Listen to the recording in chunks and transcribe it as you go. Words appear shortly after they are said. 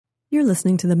You're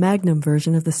listening to the Magnum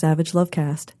version of the Savage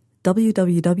Lovecast.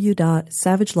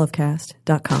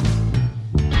 www.savagelovecast.com.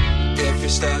 If you're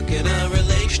stuck in a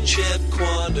relationship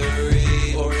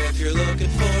quandary, or if you're looking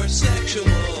for sexual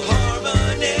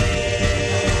harmony,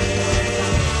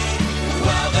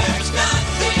 well, there's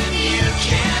nothing you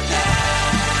can't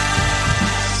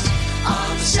ask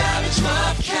on the Savage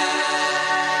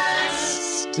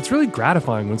Lovecast. It's really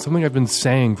gratifying when something I've been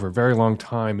saying for a very long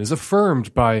time is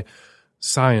affirmed by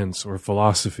science or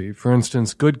philosophy. For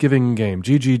instance, good giving in game,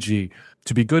 GGG.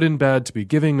 To be good in bed, to be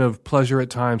giving of pleasure at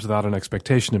times without an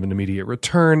expectation of an immediate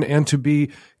return, and to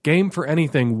be game for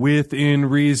anything within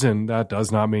reason. That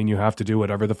does not mean you have to do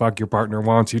whatever the fuck your partner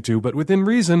wants you to, but within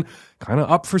reason, kind of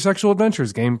up for sexual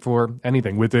adventures, game for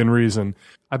anything within reason.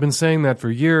 I've been saying that for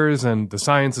years, and the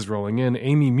science is rolling in.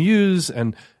 Amy Muse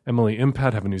and Emily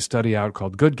Impet have a new study out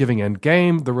called Good Giving and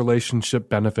Game, the Relationship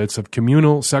Benefits of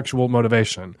Communal Sexual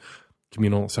Motivation.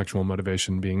 Communal sexual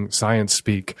motivation being science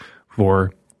speak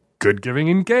for good giving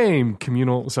in game,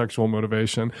 communal sexual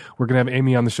motivation. We're going to have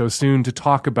Amy on the show soon to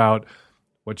talk about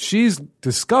what she's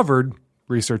discovered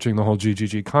researching the whole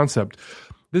GGG concept.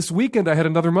 This weekend, I had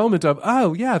another moment of,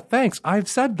 oh, yeah, thanks. I've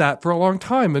said that for a long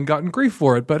time and gotten grief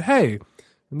for it. But hey,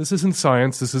 and this isn't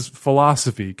science, this is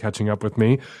philosophy catching up with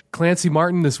me. Clancy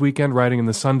Martin this weekend, writing in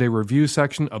the Sunday Review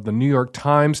section of the New York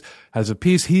Times, has a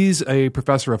piece. He's a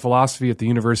professor of philosophy at the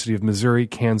University of Missouri,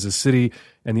 Kansas City,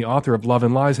 and the author of Love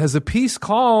and Lies, has a piece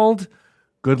called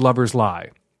Good Lovers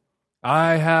Lie.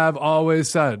 I have always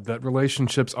said that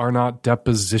relationships are not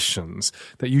depositions,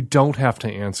 that you don't have to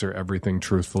answer everything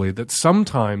truthfully, that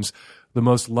sometimes the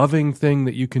most loving thing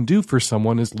that you can do for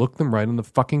someone is look them right in the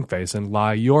fucking face and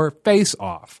lie your face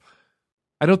off.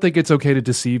 I don't think it's okay to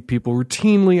deceive people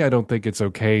routinely. I don't think it's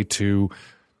okay to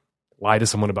lie to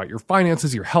someone about your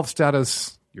finances, your health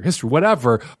status, your history,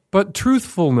 whatever. But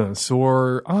truthfulness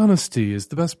or honesty is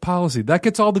the best policy. That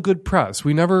gets all the good press.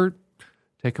 We never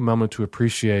take a moment to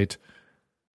appreciate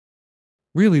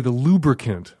really the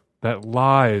lubricant that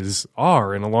lies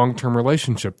are in a long-term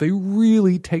relationship. They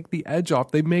really take the edge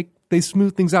off. They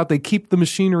smooth things out. They keep the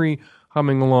machinery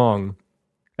humming along.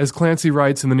 As Clancy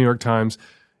writes in the New York Times,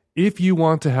 if you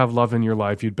want to have love in your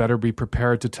life, you'd better be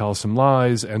prepared to tell some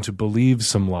lies and to believe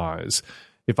some lies.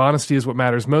 If honesty is what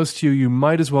matters most to you, you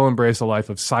might as well embrace a life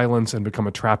of silence and become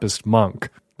a Trappist monk.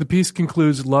 The piece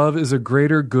concludes, love is a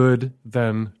greater good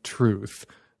than truth.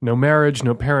 No marriage,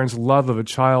 no parent's love of a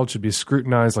child should be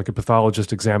scrutinized like a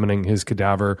pathologist examining his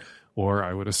cadaver, or,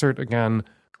 I would assert again,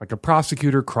 like a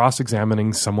prosecutor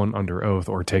cross-examining someone under oath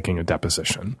or taking a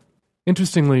deposition.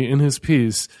 Interestingly, in his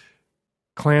piece,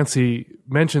 Clancy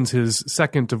mentions his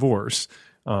second divorce.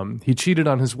 He cheated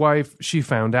on his wife, she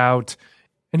found out,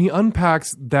 and he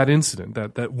unpacks that incident,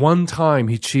 that one time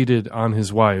he cheated on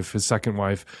his wife, his second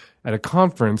wife, at a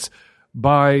conference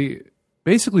by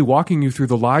basically walking you through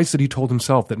the lies that he told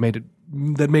himself that made it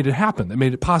happen, that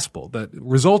made it possible, that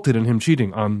resulted in him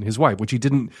cheating on his wife, which he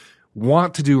didn't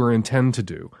want to do or intend to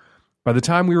do. By the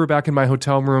time we were back in my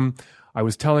hotel room, I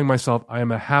was telling myself, I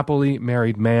am a happily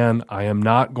married man. I am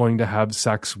not going to have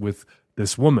sex with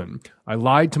this woman. I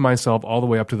lied to myself all the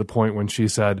way up to the point when she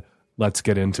said, let's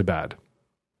get into bed.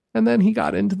 And then he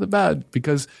got into the bed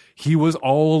because he was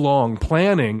all along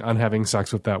planning on having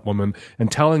sex with that woman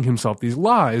and telling himself these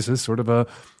lies as sort of a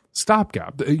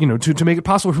stopgap, to make it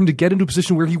possible for him to get into a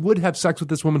position where he would have sex with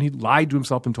this woman. He lied to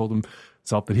himself and told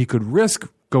himself that he could risk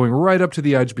going right up to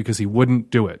the edge because he wouldn't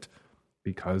do it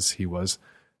because he was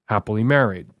happily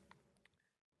married.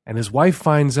 And his wife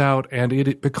finds out, and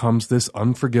it becomes this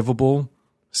unforgivable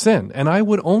sin. And I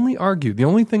would only argue, the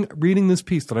only thing reading this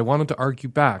piece that I wanted to argue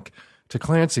back to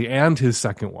Clancy and his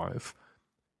second wife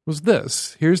was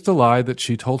this. Here's the lie that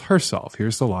she told herself.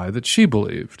 Here's the lie that she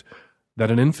believed.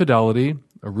 That an infidelity,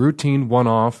 a routine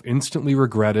one-off, instantly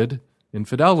regretted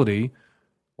infidelity,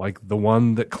 like the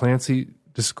one that Clancy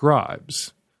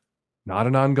describes, not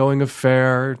an ongoing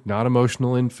affair, not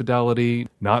emotional infidelity,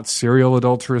 not serial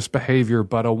adulterous behavior,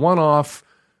 but a one-off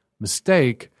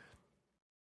mistake,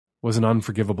 was an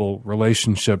unforgivable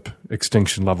relationship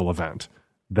extinction level event.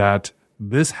 That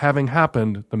this having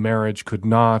happened, the marriage could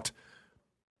not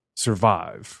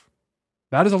survive.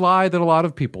 That is a lie that a lot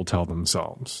of people tell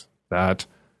themselves. That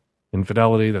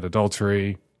infidelity, that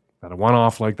adultery, that a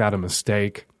one-off like that, a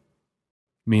mistake,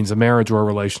 means a marriage or a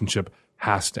relationship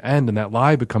has to end, and that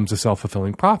lie becomes a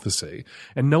self-fulfilling prophecy.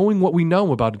 And knowing what we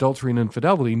know about adultery and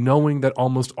infidelity, knowing that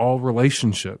almost all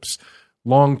relationships,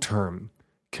 long-term,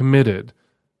 committed,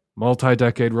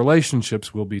 multi-decade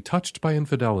relationships will be touched by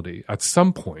infidelity at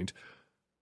some point,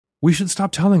 we should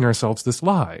stop telling ourselves this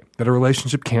lie, that a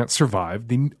relationship can't survive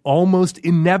the almost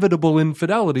inevitable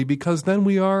infidelity, because then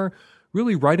we are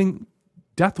really writing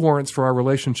death warrants for our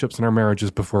relationships and our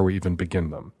marriages before we even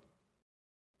begin them.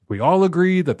 We all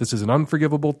agree that this is an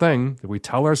unforgivable thing. If we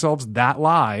tell ourselves that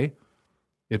lie,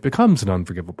 it becomes an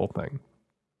unforgivable thing.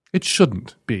 It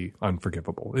shouldn't be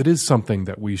unforgivable. It is something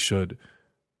that we should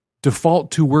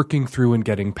default to working through and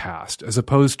getting past, as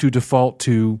opposed to default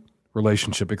to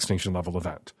relationship extinction level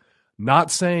event.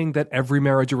 Not saying that every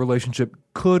marriage or relationship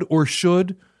could or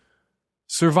should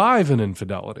survive an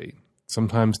infidelity.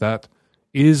 Sometimes that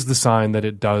is the sign that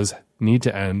it does need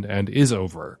to end and is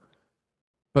over.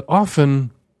 But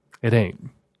often it ain't.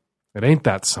 It ain't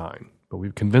that sign. But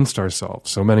we've convinced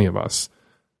ourselves, so many of us,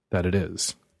 that it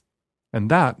is. And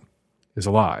that is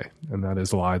a lie. And that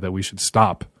is a lie that we should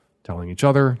stop telling each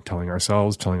other, telling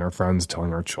ourselves, telling our friends,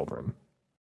 telling our children.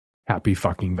 Happy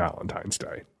fucking Valentine's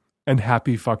Day. And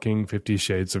happy fucking 50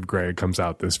 Shades of Grey comes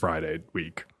out this Friday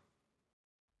week.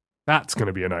 That's going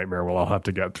to be a nightmare we'll all have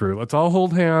to get through. Let's all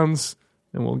hold hands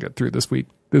and we'll get through this week,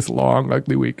 this long,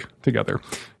 ugly week together.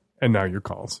 And now your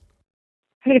calls.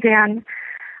 Hey, Dan.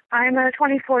 I'm a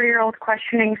 24-year-old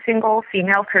questioning single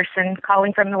female person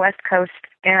calling from the West Coast,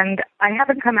 and I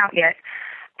haven't come out yet.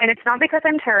 And it's not because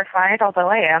I'm terrified, although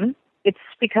I am. It's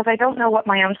because I don't know what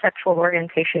my own sexual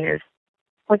orientation is.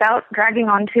 Without dragging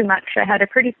on too much, I had a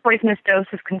pretty poisonous dose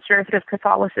of conservative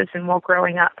Catholicism while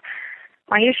growing up.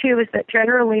 My issue is that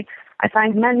generally I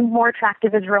find men more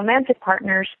attractive as romantic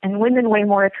partners and women way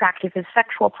more attractive as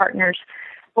sexual partners.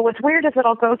 But what's weird is that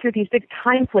I'll go through these big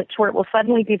time flips where it will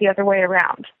suddenly be the other way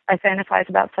around. I fantasize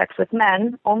about sex with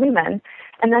men, only men,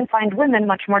 and then find women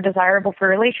much more desirable for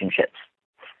relationships.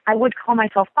 I would call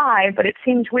myself bi, but it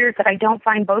seems weird that I don't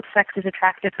find both sexes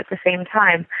attractive at the same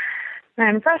time.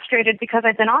 I'm frustrated because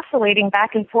I've been oscillating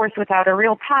back and forth without a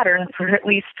real pattern for at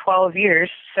least 12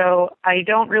 years, so I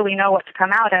don't really know what to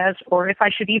come out as or if I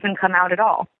should even come out at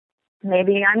all.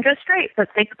 Maybe I'm just straight, but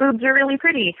fake boobs are really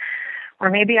pretty. Or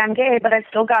maybe I'm gay, but I've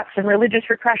still got some religious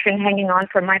repression hanging on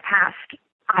from my past.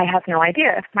 I have no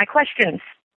idea. My questions.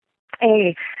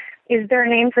 A, is there a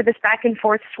name for this back and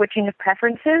forth switching of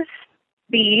preferences?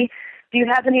 B, do you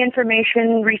have any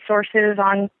information, resources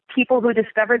on people who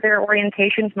discovered their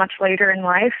orientations much later in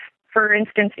life? For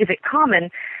instance, is it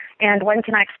common? And when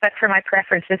can I expect for my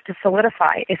preferences to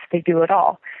solidify, if they do at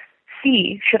all?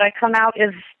 C, should I come out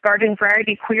as garden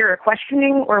variety queer or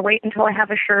questioning, or wait until I have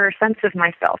a surer sense of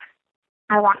myself?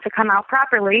 I want to come out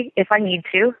properly, if I need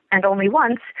to, and only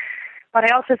once, but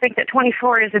I also think that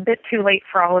 24 is a bit too late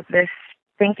for all of this.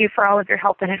 Thank you for all of your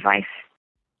help and advice.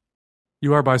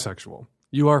 You are bisexual.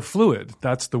 You are fluid.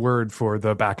 That's the word for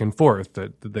the back and forth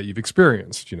that you've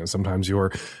experienced. You know, sometimes you're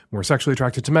more sexually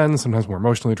attracted to men, sometimes more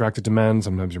emotionally attracted to men,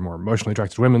 sometimes you're more emotionally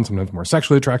attracted to women, sometimes more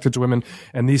sexually attracted to women.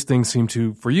 And these things seem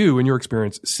to, for you, in your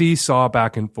experience, seesaw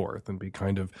back and forth and be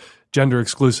kind of gender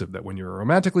exclusive, that when you're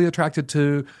romantically attracted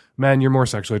to men, you're more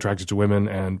sexually attracted to women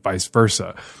and vice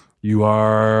versa. You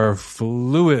are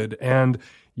fluid and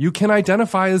you can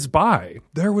identify as bi.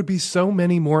 There would be so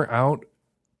many more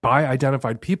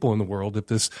bi-identified people in the world if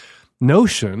this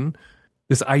notion,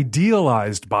 this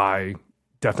idealized bi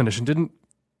definition didn't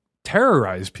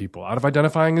terrorize people out of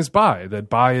identifying as bi, that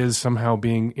bi is somehow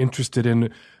being interested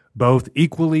in both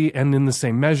equally and in the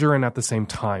same measure and at the same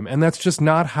time. And that's just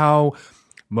not how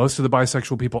most of the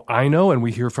bisexual people I know and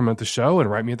we hear from at the show and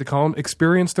write me at the column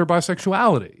experience their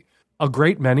bisexuality. A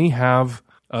great many have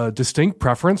a distinct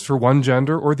preference for one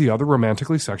gender or the other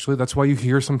romantically, sexually. That's why you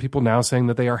hear some people now saying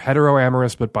that they are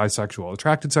heteroamorous but bisexual,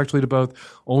 attracted sexually to both,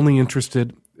 only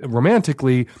interested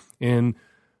romantically in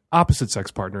opposite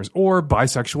sex partners, or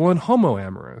bisexual and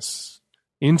homoamorous,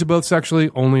 into both sexually,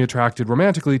 only attracted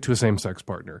romantically to a same-sex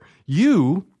partner.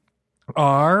 You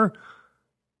are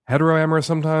heteroamorous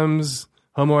sometimes,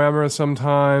 homoamorous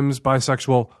sometimes,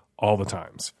 bisexual all the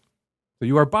times. So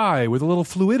you are bi with a little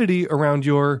fluidity around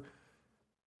your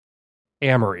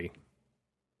amory.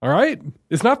 All right?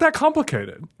 It's not that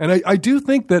complicated. And I do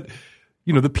think that,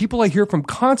 you know, the people I hear from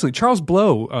constantly, Charles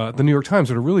Blow, the New York Times,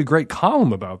 had a really great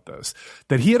column about this,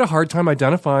 that he had a hard time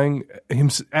identifying him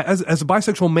as a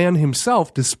bisexual man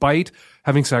himself, despite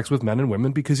having sex with men and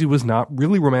women, because he was not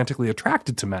really romantically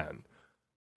attracted to men.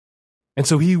 And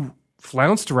so he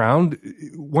flounced around,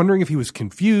 wondering if he was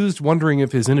confused, wondering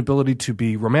if his inability to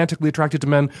be romantically attracted to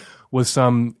men was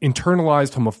some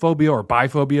internalized homophobia or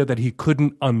biphobia that he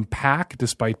couldn't unpack,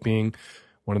 despite being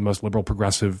one of the most liberal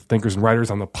progressive thinkers and writers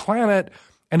on the planet.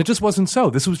 And it just wasn't so.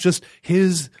 This was just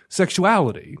his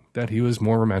sexuality, that he was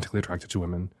more romantically attracted to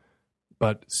women,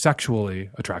 but sexually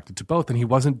attracted to both. And he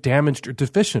wasn't damaged or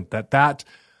deficient, that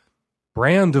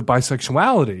brand of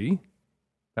bisexuality,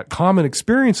 that common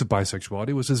experience of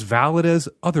bisexuality, was as valid as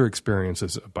other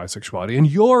experiences of bisexuality. And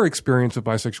your experience of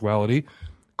bisexuality,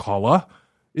 Kala,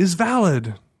 is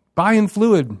valid. Bi and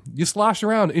fluid. You slosh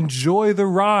around. Enjoy the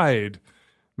ride.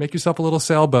 Make yourself a little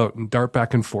sailboat and dart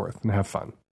back and forth and have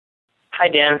fun. Hi,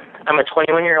 Dan. I'm a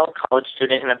 21-year-old college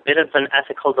student in a bit of an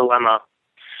ethical dilemma.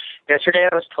 Yesterday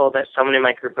I was told that someone in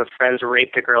my group of friends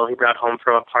raped a girl he brought home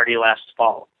from a party last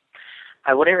fall.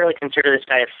 I wouldn't really consider this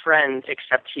guy a friend,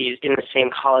 except he's in the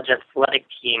same college athletic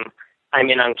team I'm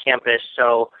in on campus,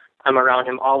 so I'm around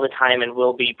him all the time and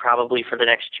will be probably for the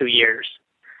next 2 years.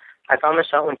 I found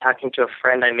this out when talking to a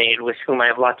friend I made with whom I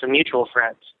have lots of mutual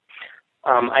friends.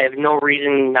 I have no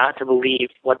reason not to believe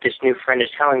what this new friend is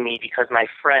telling me because my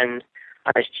friend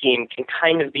on his team can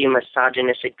kind of be a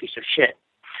misogynistic piece of shit.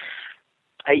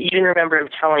 I even remember him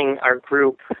telling our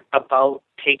group about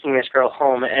taking this girl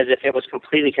home as if it was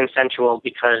completely consensual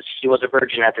because he was a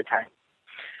virgin at the time.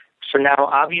 So now,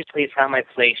 obviously, it's not my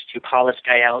place to call this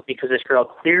guy out because this girl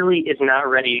clearly is not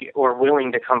ready or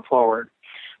willing to come forward.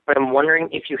 But I'm wondering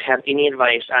if you have any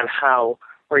advice on how,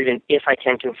 or even if I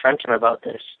can confront him about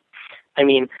this. I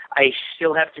mean, I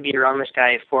still have to be around this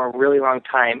guy for a really long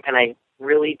time, and I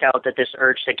really doubt that this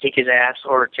urge to kick his ass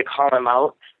or to call him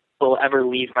out will ever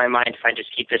leave my mind if I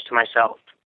just keep this to myself.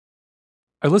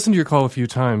 I listened to your call a few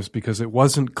times because it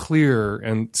wasn't clear,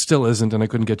 and still isn't, and I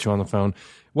couldn't get you on the phone.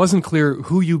 It wasn't clear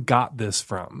who you got this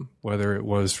from, whether it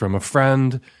was from a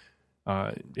friend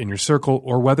in your circle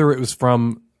or whether it was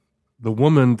from the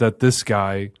woman that this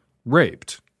guy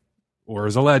raped or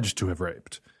is alleged to have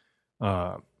raped.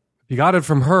 If you got it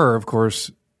from her, of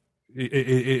course,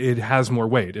 it has more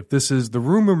weight. If this is the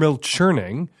rumor mill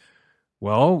churning,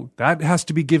 well, that has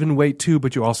to be given weight too,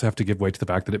 but you also have to give weight to the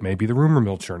fact that it may be the rumor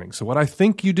mill churning. So what I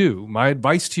think you do, my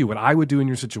advice to you, what I would do in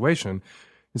your situation,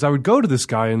 is I would go to this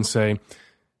guy and say,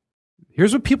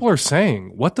 here's what people are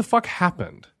saying. What the fuck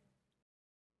happened?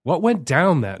 What went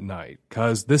down that night?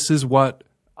 Because this is what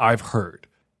I've heard.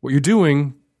 What you're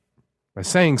doing by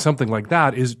saying something like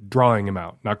that is drawing him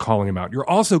out, not calling him out. You're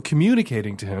also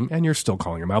communicating to him, and you're still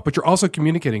calling him out, but you're also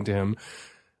communicating to him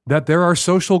that there are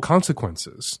social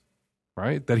consequences,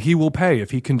 right? That he will pay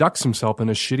if he conducts himself in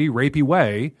a shitty, rapey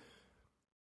way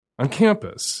on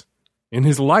campus, in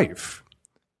his life.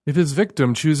 If his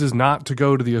victim chooses not to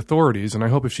go to the authorities, and I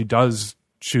hope if she does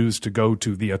choose to go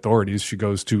to the authorities, she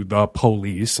goes to the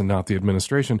police and not the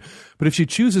administration. But if she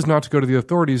chooses not to go to the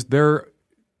authorities, there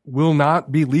will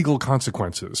not be legal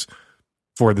consequences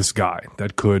for this guy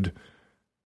that could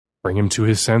bring him to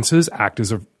his senses, act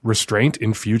as a restraint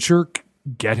in future,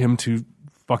 get him to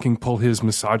fucking pull his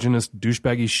misogynist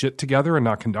douchebaggy shit together and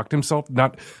not conduct himself,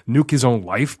 not nuke his own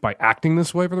life by acting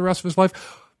this way for the rest of his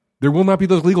life. There will not be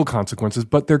those legal consequences,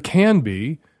 but there can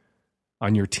be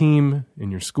on your team, in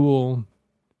your school,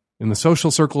 in the social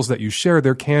circles that you share,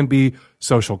 there can be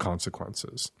social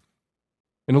consequences.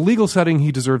 In a legal setting,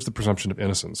 he deserves the presumption of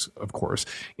innocence, of course.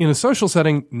 In a social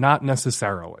setting, not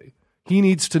necessarily. He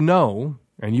needs to know,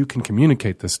 and you can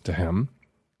communicate this to him,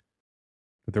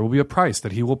 that there will be a price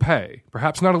that he will pay.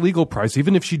 Perhaps not a legal price.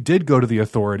 Even if she did go to the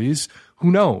authorities,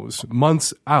 who knows,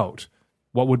 months out,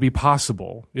 what would be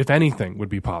possible, if anything would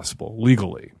be possible,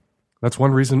 legally. That's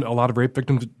one reason a lot of rape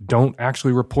victims don't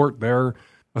actually report their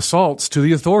assaults to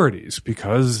the authorities,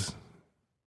 because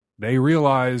they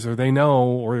realize or they know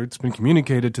or it's been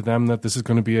communicated to them that this is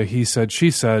going to be a he said, she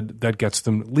said that gets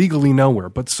them legally nowhere.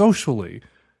 But socially,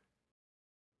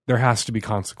 there has to be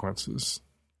consequences.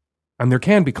 And there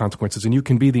can be consequences, and you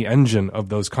can be the engine of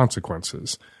those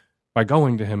consequences by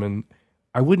going to him. And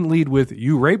I wouldn't lead with,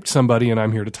 you raped somebody and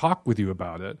I'm here to talk with you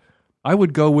about it. I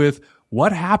would go with,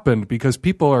 what happened, because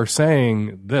people are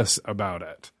saying this about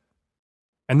it.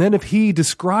 And then if he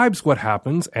describes what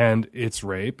happens and it's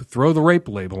rape, throw the rape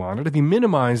label on it. If he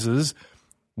minimizes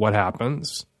what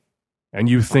happens and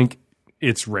you think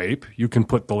it's rape, you can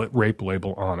put the rape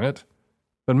label on it.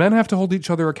 But men have to hold each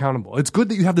other accountable. It's good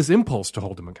that you have this impulse to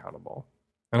hold him accountable.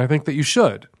 And I think that you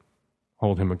should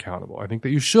hold him accountable. I think that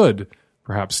you should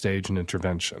perhaps stage an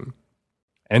intervention.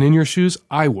 And in your shoes,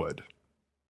 I would.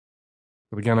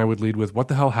 But again, I would lead with, what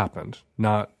the hell happened?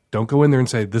 Not, don't go in there and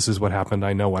say, this is what happened,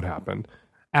 I know what happened.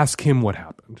 Ask him what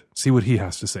happened. See what he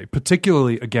has to say.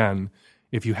 Particularly, again,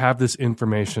 if you have this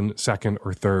information second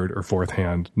or third or fourth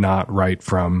hand, not right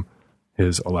from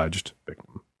his alleged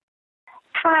victim.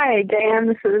 Hi, Dan.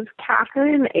 This is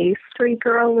Catherine, a street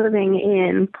girl living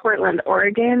in Portland,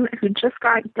 Oregon, who just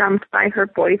got dumped by her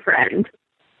boyfriend.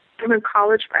 I'm a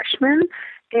college freshman,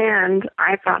 and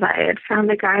I thought I had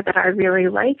found a guy that I really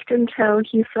liked until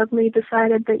he suddenly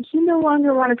decided that he no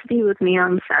longer wanted to be with me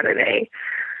on Saturday.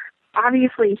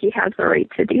 obviously he has the right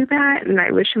to do that, and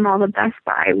I wish him all the best,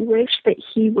 but I wish that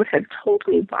he would have told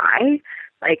me why.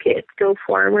 Like, go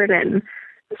forward and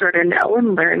sort of know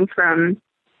and learn from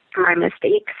my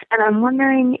mistakes. And I'm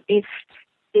wondering if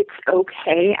it's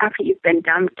okay after you've been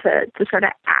dumped to sort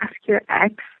of ask your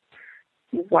ex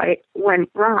what went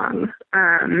wrong.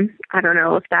 I don't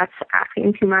know if that's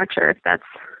asking too much or if that's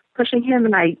pushing him,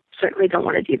 and I certainly don't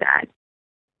want to do that.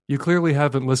 You clearly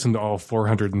haven't listened to all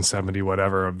 470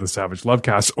 whatever of the Savage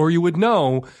Lovecast, or you would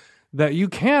know that you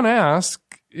can ask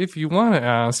if you want to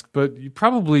ask, but you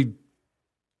probably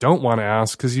don't want to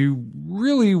ask because you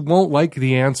really won't like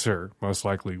the answer, most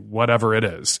likely, whatever it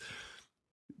is.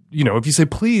 You know, if you say,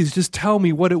 please just tell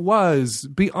me what it was,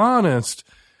 be honest,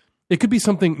 it could be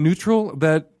something neutral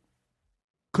that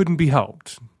couldn't be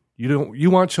helped. You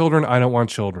want children, I don't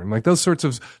want children. Like those sorts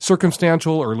of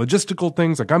circumstantial or logistical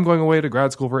things, like I'm going away to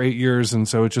grad school for 8 years, and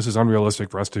so it just is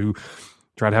unrealistic for us to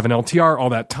try to have an LTR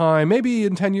all that time. Maybe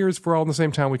in 10 years, if we're all in the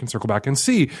same town, we can circle back and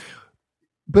see.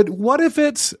 But what if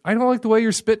it's, I don't like the way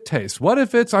your spit tastes? What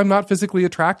if it's, I'm not physically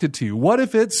attracted to you? What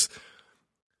if it's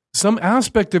some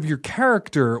aspect of your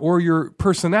character or your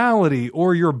personality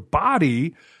or your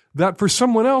body that for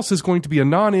someone else is going to be a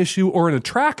non-issue or an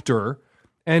attractor,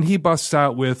 and he busts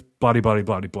out with blah, blah,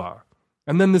 blah, blah.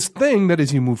 And then this thing that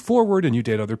as you move forward and you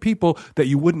date other people that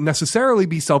you wouldn't necessarily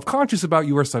be self-conscious about,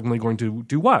 you are suddenly going to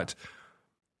do what?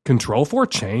 Control for,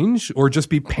 change, or just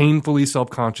be painfully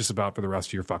self-conscious about for the rest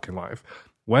of your fucking life.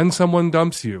 When someone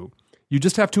dumps you, you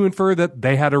just have to infer that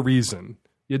they had a reason.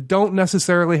 You don't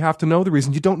necessarily have to know the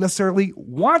reason. You don't necessarily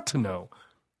want to know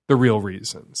the real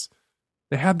reasons.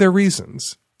 They had their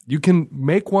reasons. You can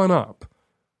make one up.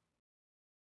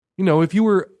 You know, if you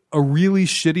were a really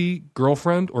shitty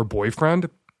girlfriend or boyfriend,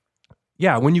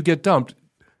 yeah, when you get dumped,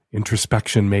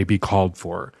 introspection may be called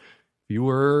for. If you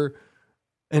were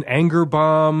an anger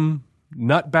bomb,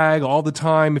 nutbag all the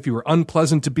time, if you were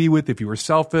unpleasant to be with, if you were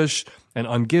selfish and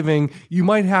ungiving, you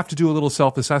might have to do a little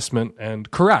self-assessment and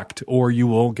correct, or you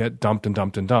will get dumped and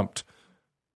dumped and dumped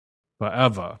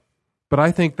forever. But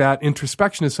I think that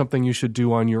introspection is something you should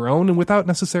do on your own and without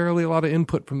necessarily a lot of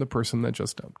input from the person that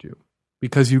just dumped you.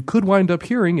 Because you could wind up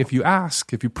hearing, if you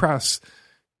ask, if you press,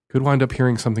 could wind up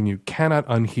hearing something you cannot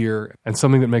unhear and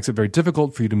something that makes it very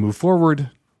difficult for you to move forward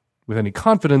with any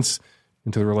confidence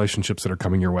into the relationships that are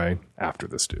coming your way after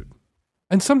this dude.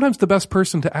 And sometimes the best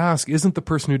person to ask isn't the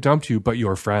person who dumped you, but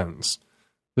your friends.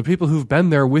 The people who've been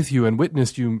there with you and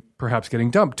witnessed you perhaps getting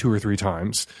dumped 2 or 3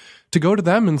 times. To go to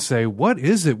them and say, what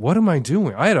is it? What am I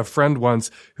doing? I had a friend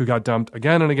once who got dumped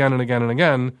again and again and again and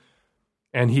again.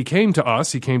 And he came to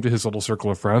us, he came to his little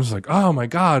circle of friends, like, oh my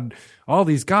God, all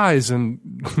these guys. And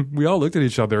we all looked at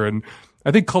each other. And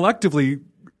I think collectively,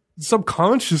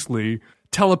 subconsciously,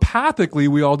 telepathically,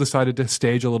 we all decided to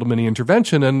stage a little mini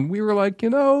intervention. And we were like, you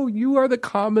know, you are the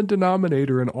common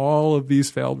denominator in all of these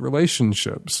failed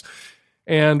relationships.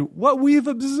 And what we've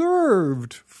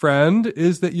observed, friend,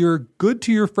 is that you're good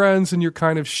to your friends and you're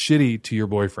kind of shitty to your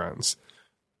boyfriends.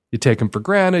 You take them for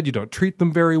granted. You don't treat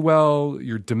them very well.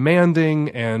 You're demanding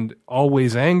and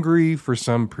always angry for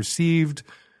some perceived,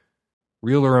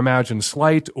 real or imagined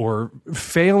slight or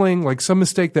failing, like some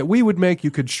mistake that we would make,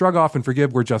 you could shrug off and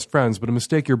forgive. We're just friends. But a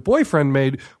mistake your boyfriend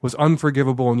made was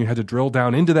unforgivable and you had to drill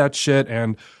down into that shit.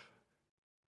 And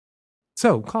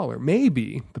so, caller,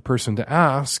 maybe the person to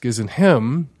ask isn't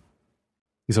him.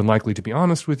 He's unlikely to be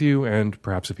honest with you. And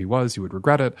perhaps if he was, you would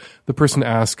regret it. The person to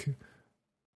ask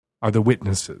are the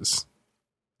witnesses,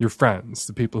 your friends,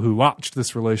 the people who watched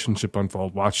this relationship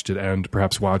unfold, watched it end,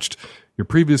 perhaps watched your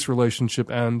previous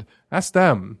relationship end. Ask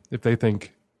them if they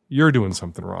think you're doing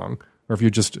something wrong or if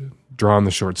you're just drawing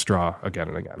the short straw again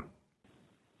and again.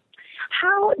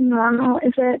 How normal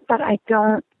is it that I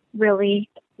don't really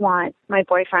want my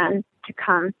boyfriend to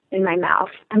come in my mouth?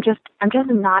 I'm just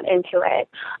not into it.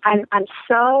 I'm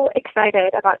so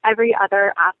excited about every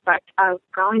other aspect of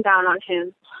going down on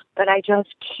him, but I just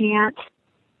can't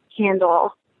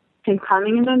handle him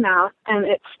coming in my mouth, and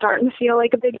it's starting to feel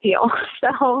like a big deal.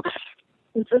 So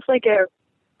it's just like a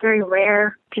very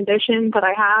rare condition that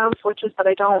I have, which is that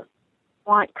I don't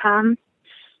want cum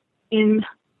in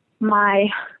my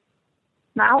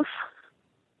mouth,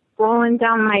 rolling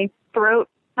down my throat.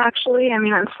 Actually, I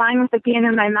mean, I'm fine with it being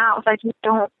in my mouth. I just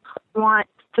don't want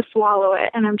to swallow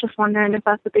it, and I'm just wondering if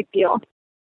that's a big deal.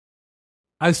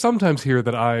 I sometimes hear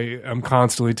that I am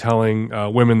constantly telling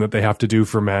women that they have to do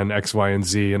for men X, Y, and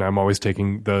Z, and I'm always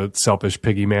taking the selfish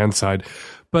piggy man side.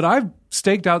 But I've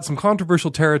staked out some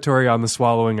controversial territory on the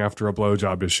swallowing after a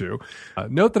blowjob issue.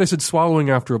 Note that I said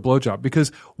swallowing after a blowjob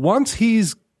because once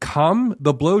he's come,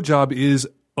 the blowjob is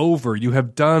over. You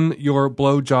have done your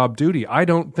blowjob duty. I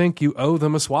don't think you owe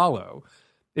them a swallow.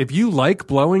 If you like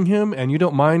blowing him and you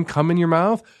don't mind cum in your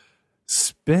mouth,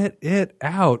 spit it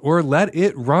out or let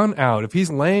it run out. If he's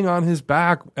laying on his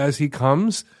back as he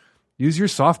comes, use your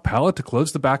soft palate to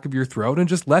close the back of your throat and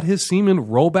just let his semen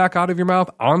roll back out of your mouth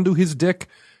onto his dick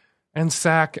and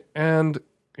sack and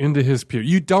into his pube.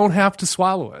 You don't have to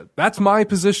swallow it. That's my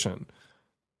position.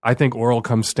 I think oral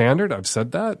comes standard. I've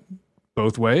said that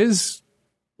both ways.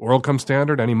 Oral comes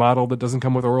standard. Any model that doesn't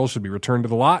come with oral should be returned to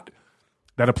the lot.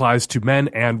 That applies to men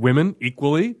and women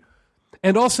equally.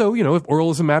 And also, if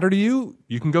oral is a matter to you,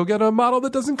 you can go get a model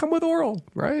that doesn't come with oral,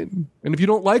 right? And if you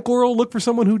don't like oral, look for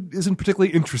someone who isn't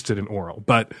particularly interested in oral.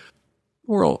 But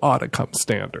oral ought to come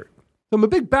standard. So I'm a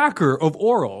big backer of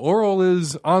oral. Oral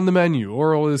is on the menu.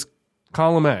 Oral is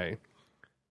column A.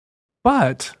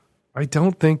 But I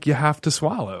don't think you have to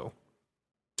swallow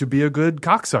to be a good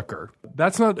cocksucker.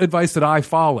 That's not advice that I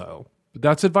follow, but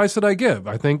that's advice that I give.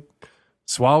 I think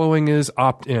swallowing is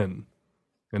opt-in.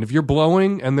 And if you're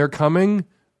blowing and they're coming,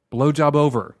 blowjob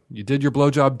over. You did your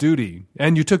blowjob duty,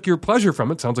 and you took your pleasure from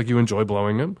it. Sounds like you enjoy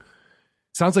blowing him.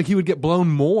 Sounds like he would get blown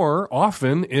more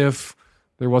often if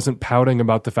there wasn't pouting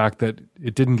about the fact that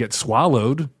it didn't get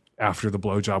swallowed after the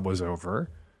blowjob was over.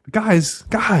 But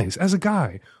guys, as a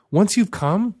guy, once you've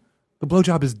come, the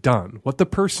blowjob is done. What the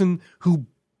person who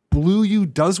blew you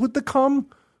does with the cum,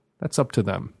 that's up to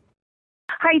them.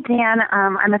 Hi, Dan.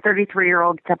 I'm a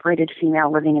 33-year-old separated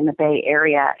female living in the Bay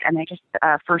Area, and I just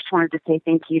first wanted to say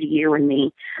thank you to you and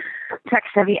the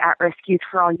tech-savvy at-risk youth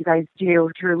for all you guys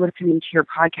do. Through listening to your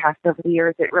podcast over the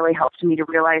years, it really helped me to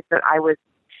realize that I was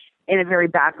in a very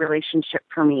bad relationship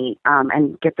for me,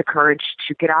 and get the courage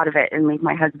to get out of it and leave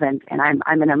my husband. And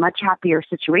I'm in a much happier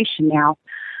situation now.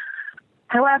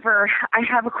 However, I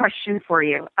have a question for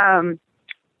you.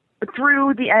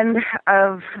 Through the end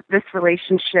of this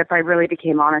relationship, I really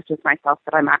became honest with myself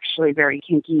that I'm actually very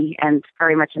kinky and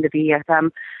very much into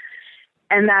BDSM,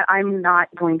 and that I'm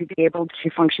not going to be able to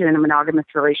function in a monogamous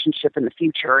relationship in the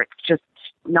future. It's just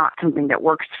not something that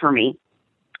works for me.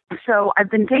 So I've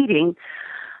been dating,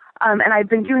 and I've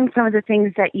been doing some of the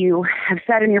things that you have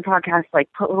said in your podcast, like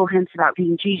put little hints about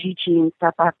being GGG and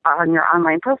stuff up on your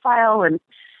online profile and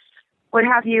what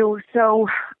have you. So,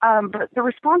 but the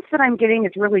response that I'm getting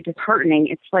is really disheartening.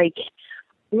 It's like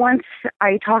once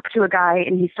I talk to a guy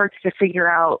and he starts to figure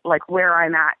out like where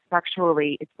I'm at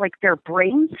sexually, it's like their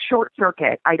brains short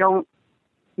circuit. I don't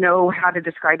know how to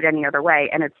describe it any other way.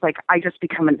 And it's like I just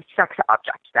become a sex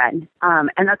object then.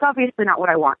 And that's obviously not what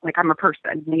I want. Like I'm a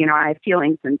person, I have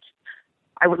feelings and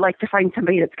I would like to find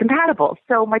somebody that's compatible.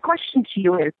 So my question to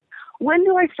you is, when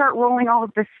do I start rolling all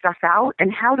of this stuff out,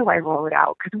 and how do I roll it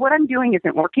out? Because what I'm doing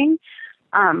isn't working.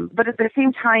 But at the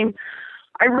same time,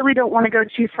 I really don't want to go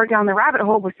too far down the rabbit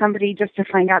hole with somebody just to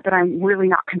find out that I'm really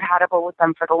not compatible with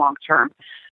them for the long term.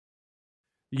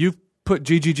 You've put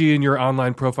GGG in your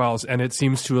online profiles, and it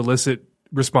seems to elicit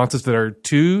responses that are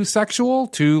too sexual,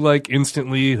 too like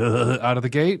instantly out of the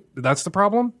gate. That's the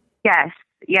problem? Yes,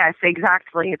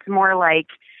 exactly. It's more like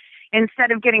instead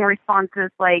of getting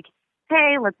responses like,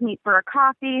 hey, let's meet for a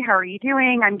coffee, how are you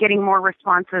doing? I'm getting more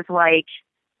responses like,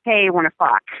 hey, want to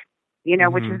fuck,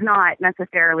 which is not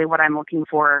necessarily what I'm looking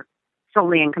for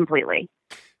solely and completely.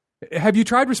 Have you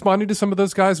tried responding to some of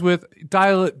those guys with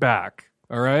dial it back?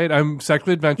 All right. I'm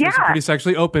sexually adventurous and pretty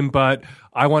sexually open, but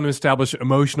I want to establish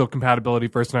emotional compatibility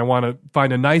first, and I want to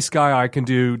find a nice guy I can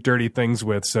do dirty things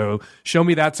with. So show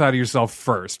me that side of yourself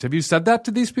first. Have you said that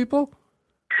to these people?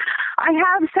 I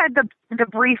have said the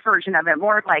brief version of it,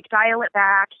 more like dial it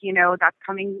back, that's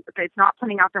coming, it's not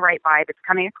putting out the right vibe. It's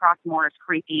coming across more as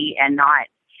creepy and not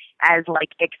as like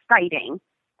exciting.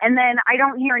 And then I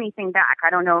don't hear anything back.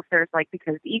 I don't know if there's like,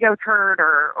 because the ego's hurt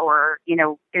or,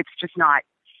 it's just not,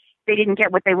 they didn't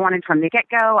get what they wanted from the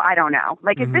get-go. I don't know.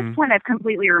 Like at this point, I've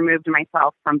completely removed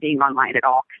myself from being online at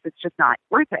all because it's just not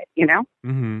worth it,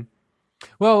 Mm-hmm.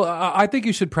 Well, I think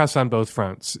you should press on both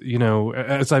fronts.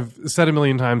 As I've said a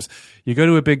million times, you go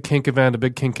to a big kink event, a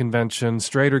big kink convention,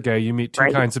 straight or gay, you meet two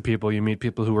kinds of people. You meet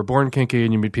people who were born kinky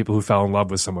and you meet people who fell in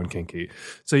love with someone kinky.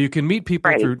 So you can meet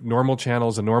people through normal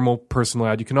channels, a normal personal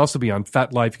ad. You can also be on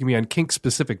FetLife. You can be on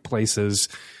kink-specific places.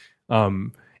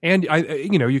 And,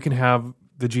 you can have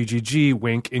the GGG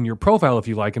wink in your profile if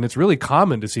you like. And it's really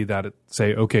common to see that at,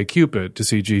 say, OkCupid, to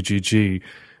see GGG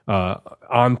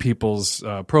on people's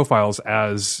profiles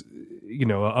as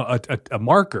a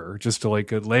marker, just to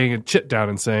like laying a chit down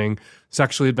and saying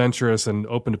sexually adventurous and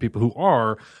open to people who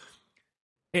are,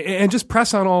 and just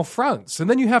press on all fronts. And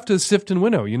then you have to sift and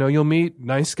winnow. You'll meet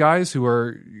nice guys who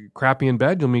are crappy in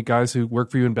bed. You'll meet guys who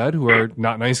work for you in bed who are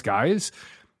not nice guys,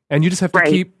 and you just have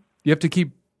to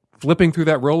keep flipping through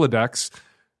that Rolodex,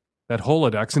 that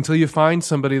Holodex, until you find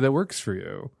somebody that works for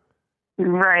you.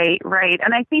 Right.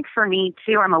 And I think for me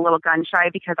too, I'm a little gun shy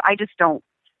because I don't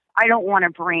want to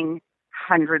bring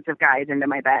hundreds of guys into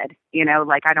my bed. You know,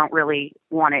 like I don't really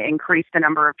want to increase the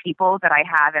number of people that I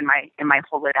have in my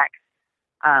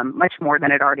Holodex much more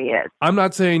than it already is. I'm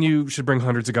not saying you should bring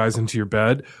hundreds of guys into your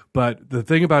bed, but the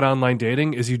thing about online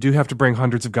dating is you do have to bring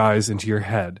hundreds of guys into your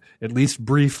head, at least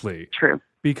briefly. True.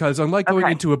 Because unlike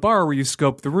going into a bar where you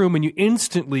scope the room and you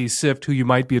instantly sift who you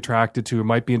might be attracted to or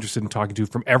might be interested in talking to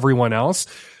from everyone else,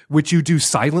 which you do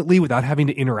silently without having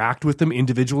to interact with them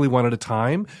individually one at a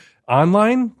time,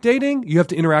 online dating, you have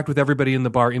to interact with everybody in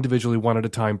the bar individually one at a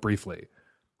time briefly.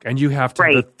 And you have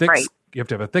to you have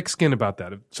to have a thick skin about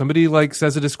that. If somebody like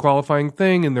says a disqualifying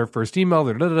thing in their first email,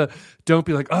 don't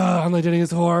be like, oh, online dating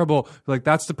is horrible. Like,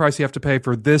 that's the price you have to pay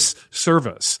for this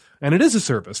service. And it is a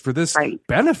service for this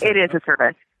benefit. It is a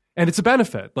service. And it's a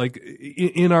benefit. Like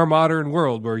in our modern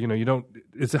world where,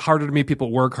 it's harder to meet people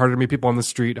at work, harder to meet people on the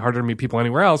street, harder to meet people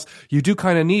anywhere else. You do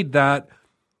kind of need that,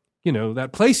 that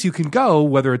place you can go,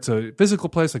 whether it's a physical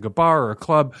place like a bar or a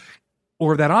club,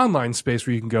 or that online space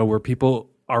where you can go where people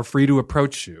are free to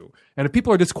approach you. And if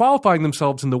people are disqualifying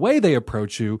themselves in the way they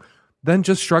approach you, then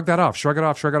just shrug that off. Shrug it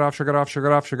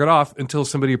off until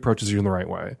somebody approaches you in the right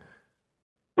way.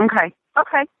 Okay.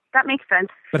 That makes sense.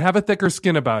 But have a thicker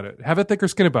skin about it.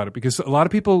 Because a lot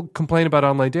of people complain about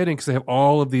online dating because they have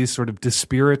all of these sort of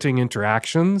dispiriting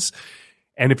interactions.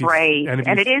 And it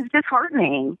is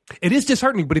disheartening. It is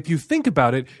disheartening. But if you think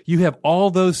about it, you have all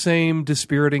those same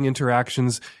dispiriting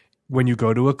interactions when you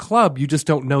go to a club. You just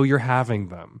don't know you're having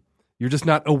them. You're just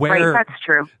not aware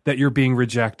that you're being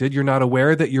rejected. You're not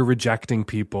aware that you're rejecting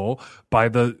people by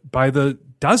the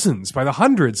dozens, by the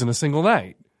hundreds in a single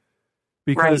night.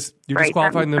 Because you're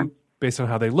disqualifying them based on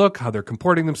how they look, how they're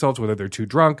comporting themselves, whether they're too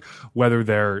drunk, whether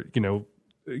they're,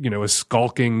 a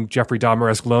skulking Jeffrey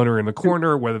Dahmer-esque loner in the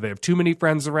corner, whether they have too many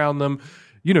friends around them.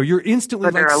 You're instantly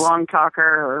whether they're a long talker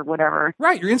or whatever.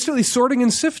 Right. You're instantly sorting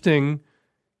and sifting,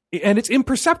 and it's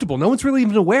imperceptible. No one's really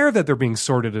even aware that they're being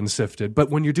sorted and sifted. But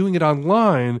when you're doing it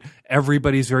online,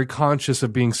 everybody's very conscious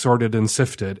of being sorted and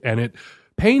sifted, and it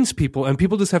pains people, and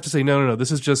people just have to say, no,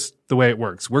 this is just the way it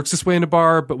works. Works this way in a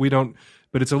bar, but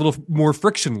it's a little more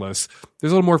frictionless.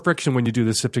 There's a little more friction when you do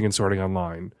the sifting and sorting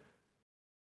online.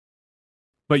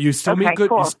 But you still meet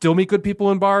good people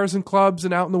in bars and clubs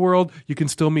and out in the world. You can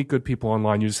still meet good people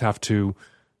online. You just have to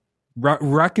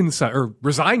reconcile or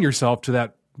resign yourself to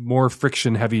that more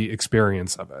friction heavy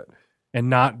experience of it and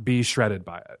not be shredded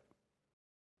by it.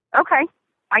 Okay.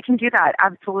 I can do that.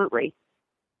 Absolutely.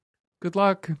 Good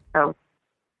luck. Oh.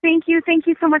 Thank you. Thank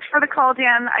you so much for the call,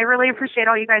 Dan. I really appreciate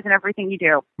all you guys and everything you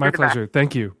do. My pleasure.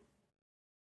 Thank you.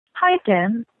 Hi,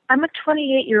 Dan. I'm a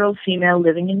 28-year-old female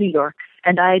living in New York,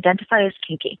 and I identify as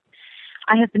kinky.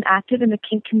 I have been active in the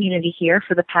kink community here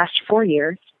for the past 4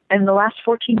 years, and in the last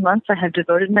 14 months I have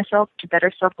devoted myself to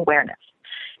better self-awareness,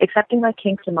 accepting my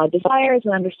kinks and my desires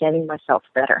and understanding myself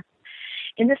better.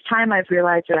 In this time, I've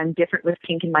realized that I'm different with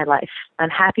kink in my life. I'm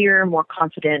happier, more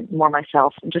confident, more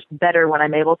myself, and just better when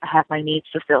I'm able to have my needs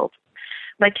fulfilled.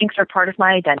 My kinks are part of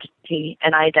my identity,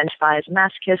 and I identify as a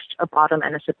masochist, a bottom,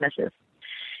 and a submissive.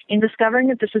 In discovering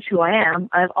that this is who I am,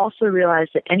 I've also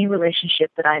realized that any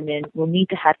relationship that I'm in will need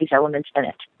to have these elements in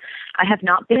it. I have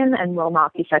not been and will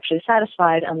not be sexually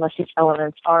satisfied unless these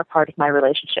elements are a part of my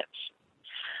relationships.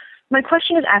 My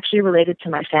question is actually related to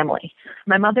my family.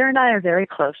 My mother and I are very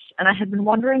close, and I have been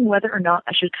wondering whether or not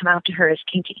I should come out to her as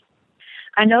kinky.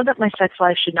 I know that my sex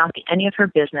life should not be any of her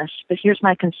business, but here's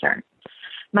my concern.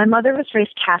 My mother was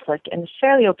raised Catholic and is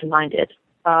fairly open-minded.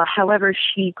 However,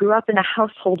 she grew up in a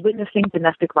household witnessing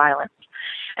domestic violence,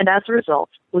 and as a result,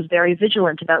 was very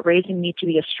vigilant about raising me to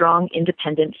be a strong,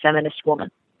 independent, feminist woman.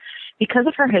 Because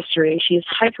of her history, she is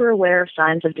hyper-aware of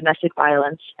signs of domestic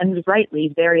violence and is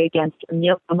rightly very against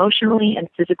emotionally and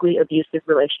physically abusive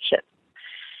relationships.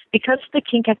 Because of the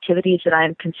kink activities that I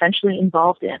am consensually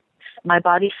involved in, my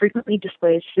body frequently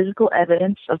displays physical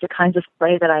evidence of the kinds of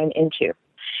play that I am into.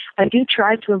 I do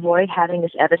try to avoid having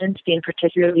this evidence be in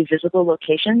particularly visible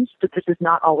locations, but this is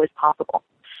not always possible.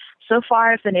 So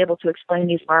far, I've been able to explain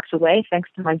these marks away thanks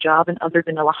to my job and other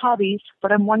vanilla hobbies,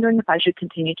 but I'm wondering if I should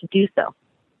continue to do so.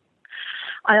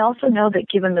 I also know that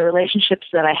given the relationships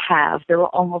that I have, there will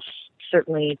almost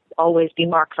certainly always be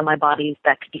marks on my body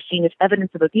that could be seen as evidence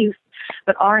of abuse,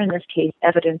 but are in this case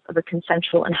evidence of a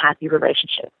consensual and happy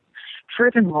relationship.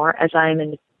 Furthermore, as I am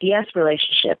in DS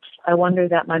relationships, I wonder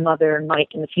that my mother might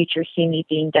in the future see me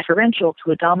being deferential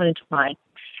to a dominant of mine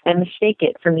and mistake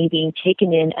it for me being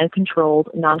taken in and controlled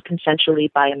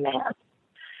non-consensually by a man.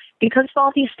 Because of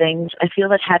all these things, I feel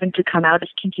that having to come out as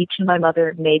kinky to my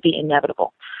mother may be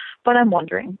inevitable. But I'm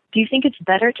wondering, do you think it's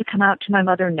better to come out to my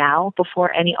mother now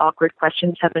before any awkward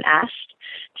questions have been asked,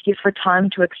 to give her time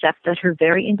to accept that her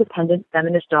very independent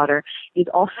feminist daughter is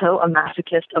also a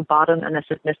masochist, a bottom, and a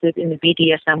submissive in the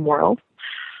BDSM world?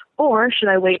 Or should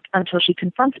I wait until she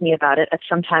confronts me about it at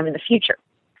some time in the future?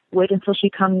 Wait until she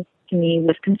comes to me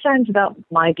with concerns about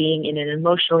my being in an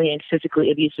emotionally and physically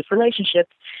abusive relationship,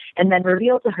 and then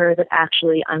reveal to her that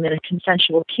actually I'm in a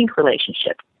consensual kink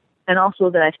relationship, and also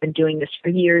that I've been doing this for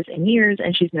years and years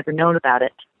and she's never known about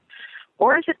it?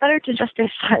 Or is it better to just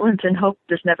stay silent and hope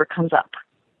this never comes up?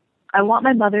 I want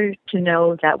my mother to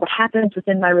know that what happens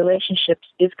within my relationships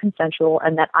is consensual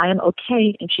and that I am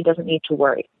okay and she doesn't need to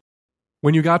worry.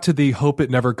 When you got to the hope it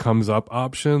never comes up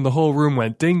option, the whole room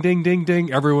went ding, ding, ding,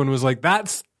 ding. Everyone was like,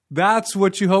 that's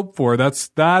what you hope for.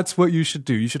 That's what you should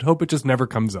do. You should hope it just never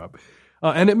comes up.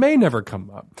 And it may never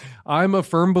come up. I'm a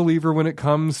firm believer when it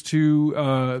comes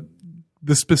to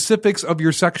the specifics of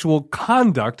your sexual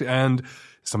conduct. And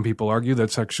some people argue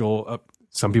that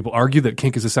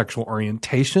kink is a sexual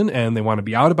orientation and they want to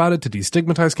be out about it to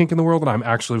destigmatize kink in the world. And I'm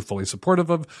actually fully supportive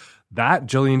of that.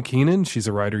 Jillian Keenan, she's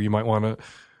a writer you might want to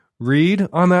read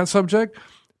on that subject.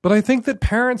 But I think that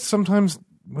parents sometimes,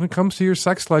 when it comes to your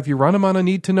sex life, you run them on a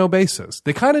need-to-know basis.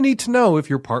 They kind of need to know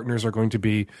if your partners are going to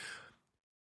be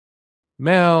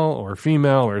male or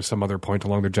female or some other point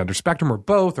along their gender spectrum, or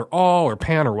both or all or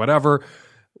pan or whatever.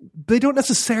 They don't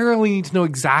necessarily need to know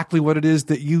exactly what it is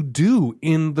that you do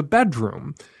in the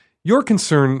bedroom. Your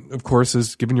concern, of course,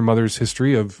 is given your mother's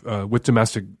history of with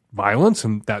domestic violence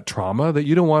and that trauma, that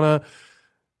you don't want to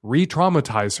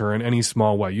re-traumatize her in any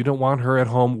small way. You don't want her at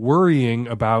home worrying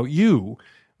about you.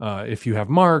 If you have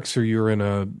marks or you're in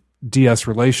a DS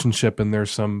relationship and there's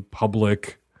some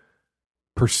public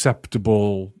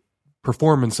perceptible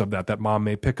performance of that mom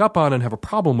may pick up on and have a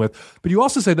problem with. But you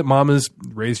also say that mom has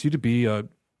raised you to be a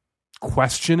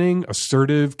questioning,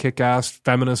 assertive, kick-ass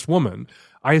feminist woman.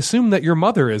 I assume that your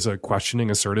mother is a questioning,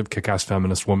 assertive, kick-ass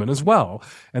feminist woman as well,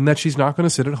 and that she's not going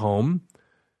to sit at home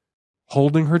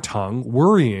holding her tongue,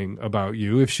 worrying about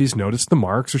you if she's noticed the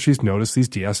marks or she's noticed these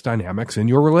DS dynamics in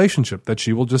your relationship, that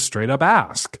she will just straight up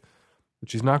ask.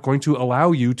 That she's not going to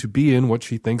allow you to be in what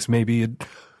she thinks may be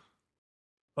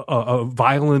a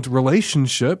violent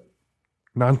relationship,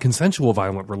 non-consensual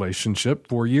violent relationship,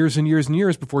 for years and years and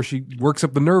years before she works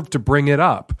up the nerve to bring it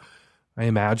up. I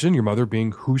imagine your mother,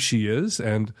 being who she is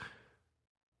and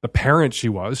the parent she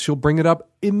was, she'll bring it up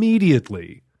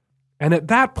immediately. And at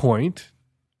that point,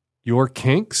 your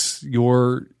kinks,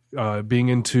 your being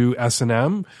into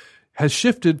S&M has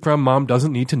shifted from mom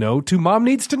doesn't need to know to mom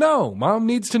needs to know. Mom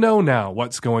needs to know now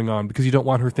what's going on, because you don't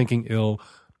want her thinking ill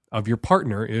of your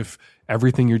partner if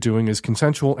everything you're doing is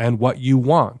consensual and what you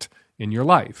want in your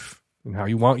life and how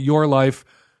you want your life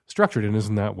structured. And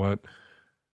isn't that what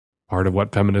part of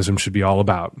what feminism should be all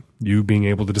about? You being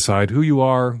able to decide who you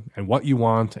are and what you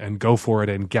want and go for it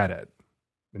and get it.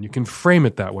 And you can frame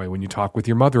it that way when you talk with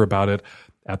your mother about it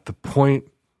at the point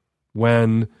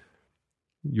when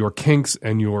your kinks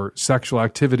and your sexual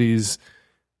activities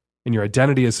and your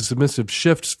identity as a submissive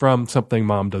shifts from something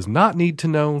mom does not need to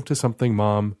know to something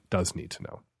mom does need to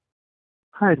know.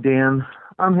 Hi, Dan.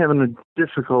 I'm having a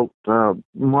difficult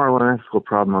moral and ethical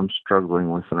problem I'm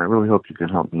struggling with, and I really hope you can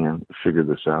help me figure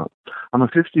this out. I'm a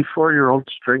 54-year-old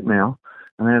straight male,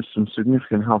 and I have some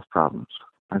significant health problems.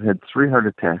 I've had 3 heart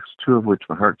attacks, 2 of which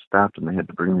my heart stopped and they had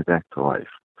to bring me back to life.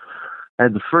 I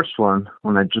had the first one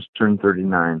when I just turned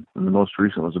 39, and the most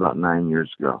recent was about 9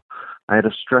 years ago. I had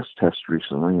a stress test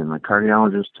recently, and my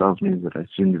cardiologist tells me that I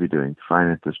seem to be doing fine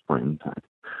at this point in time.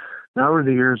 Now, over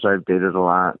the years, I've dated a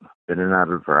lot, been in and out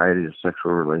of a variety of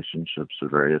sexual relationships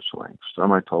of various lengths.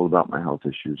 Some I told about my health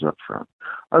issues up front.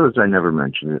 Others I never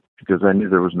mentioned it because I knew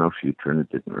there was no future and it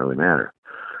didn't really matter.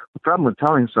 The problem with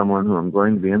telling someone who I'm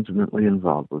going to be intimately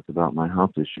involved with about my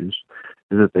health issues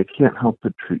is that they can't help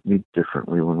but treat me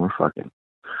differently when we're fucking.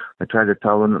 I try to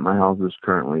tell them that my health is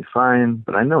currently fine,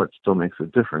 but I know it still makes a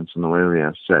difference in the way we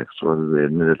have sex, whether they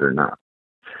admit it or not.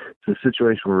 If the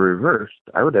situation were reversed,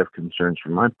 I would have concerns for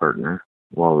my partner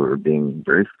while we were being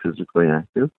very physically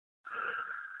active.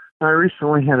 I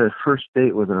recently had a first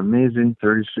date with an amazing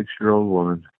 36-year-old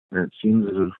woman, and it seems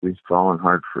as if we've fallen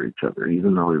hard for each other,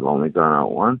 even though we've only gone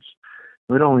out once.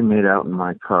 We'd only made out in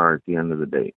my car at the end of the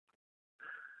date.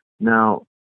 Now,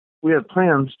 we had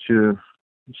plans to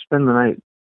spend the night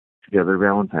together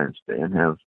Valentine's Day and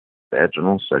have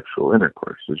vaginal sexual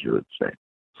intercourse, as you would say.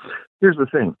 Here's the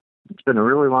thing. It's been a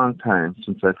really long time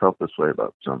since I felt this way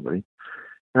about somebody,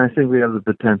 and I think we have the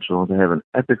potential to have an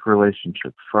epic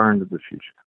relationship far into the future.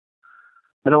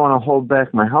 I don't want to hold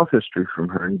back my health history from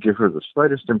her and give her the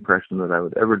slightest impression that I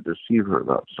would ever deceive her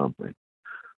about something.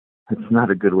 It's not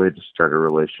a good way to start a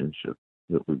relationship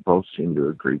that we both seem to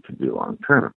agree to be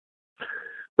long-term.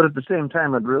 But at the same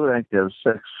time, I'd really like to have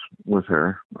sex with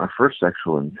her, our first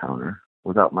sexual encounter,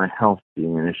 without my health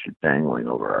being an issue dangling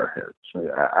over our heads.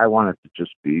 I want it to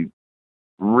just be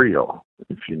real,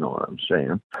 if you know what I'm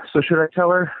saying. So should I tell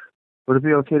her? Would it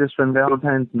be okay to spend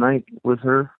Valentine's night with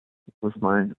her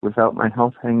without my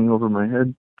health hanging over my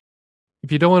head?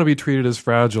 If you don't want to be treated as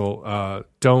fragile,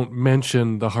 don't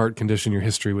mention the heart condition, your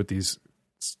history with these,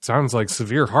 sounds like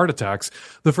severe heart attacks,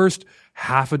 the first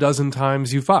half a dozen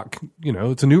times you fuck. You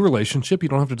know, it's a new relationship. You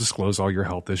don't have to disclose all your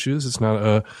health issues. It's not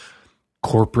a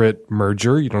corporate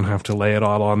merger. You don't have to lay it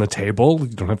all on the table.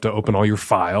 You don't have to open all your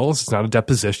files. It's not a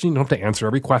deposition. You don't have to answer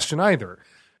every question either.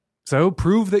 So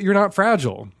prove that you're not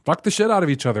fragile. Fuck the shit out of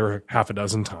each other half a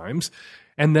dozen times.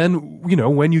 And then, you know,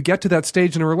 when you get to that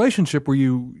stage in a relationship where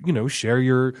you share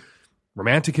your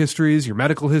romantic histories, your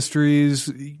medical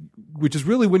histories, which is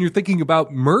really when you're thinking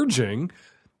about merging,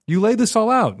 you lay this all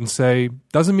out and say,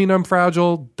 doesn't mean I'm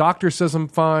fragile. Doctor says I'm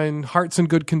fine. Heart's in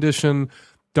good condition.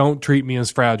 Don't treat me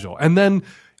as fragile. And then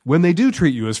when they do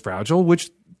treat you as fragile,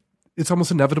 which it's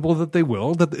almost inevitable that they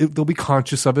will, they'll be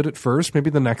conscious of it at first, maybe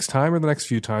the next time or the next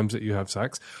few times that you have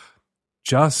sex,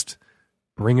 just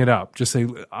bring it up. Just say,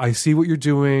 I see what you're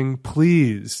doing.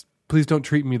 Please don't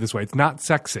treat me this way. It's not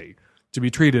sexy to be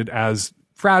treated as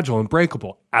fragile and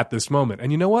breakable at this moment.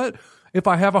 And you know what? If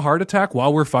I have a heart attack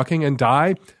while we're fucking and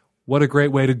die, what a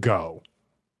great way to go.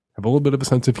 Have a little bit of a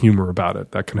sense of humor about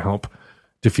it. That can help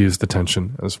diffuse the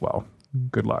tension as well.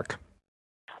 Good luck.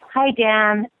 Hi,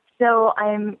 Dan. So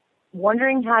I'm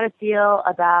wondering how to feel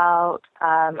about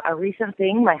a recent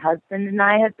thing my husband and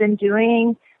I have been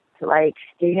doing to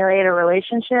stimulate a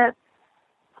relationship.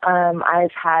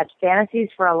 I've had fantasies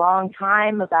for a long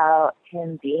time about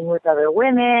him being with other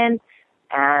women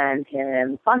and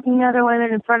him fucking other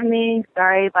women in front of me.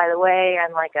 Sorry, by the way,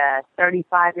 I'm like a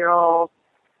 35-year-old,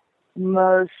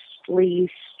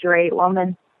 mostly straight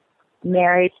woman,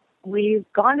 married. We've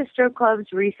gone to strip clubs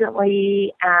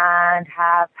recently and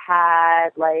have had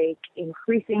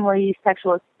increasingly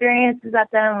sexual experiences at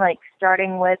them,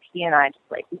 starting with he and I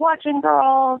just watching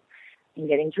girls and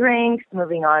getting drinks,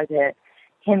 moving on to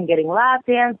him getting lap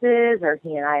dances, or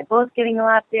he and I both getting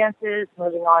lap dances,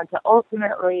 moving on to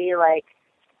ultimately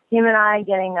him and I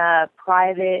getting a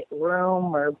private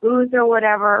room or booth or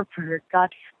whatever for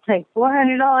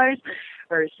 $400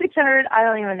 or $600, I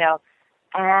don't even know.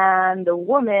 And the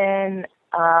woman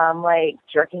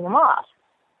jerking him off.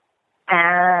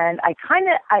 And I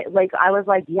was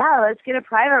like, yeah, let's get a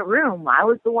private room. I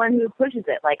was the one who pushes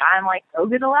it. I'm go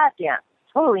get a lap dance.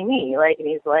 Totally me. And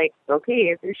he's like,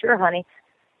 okay, if you're sure, honey.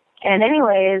 And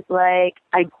anyways, I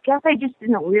guess I just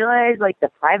didn't realize the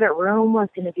private room was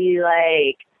going to be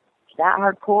that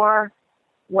hardcore.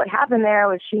 What happened there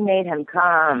was she made him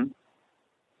come.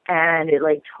 And it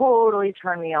totally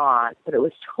turned me on, but it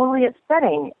was totally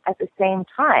upsetting at the same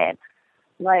time.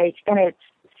 And it's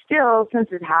still, since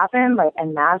it happened, I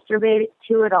masturbate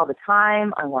to it all the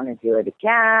time. I want to do it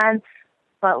again.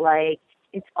 But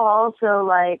it's also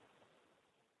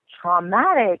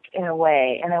traumatic in a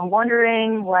way. And I'm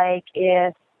wondering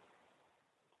if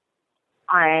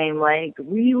I'm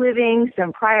reliving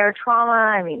some prior trauma.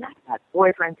 I mean, I've had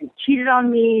boyfriends who cheated on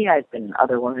me. I've been in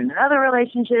other women in other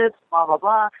relationships, blah, blah,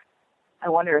 blah. I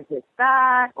wonder if it's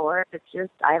that or if it's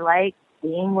just I like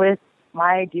being with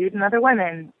my dude and other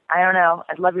women. I don't know.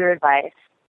 I'd love your advice.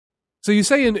 So you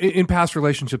say in past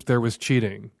relationships there was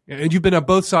cheating, and you've been on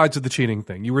both sides of the cheating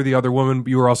thing. You were the other woman, but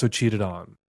you were also cheated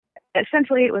on.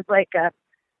 Essentially, it was a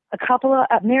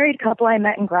married couple I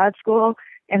met in grad school,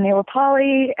 and they were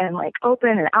poly and open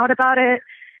and out about it.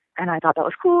 And I thought that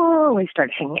was cool. And we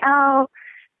started hanging out,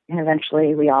 and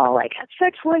eventually we all had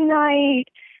sex one night.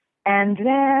 And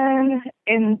then,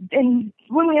 and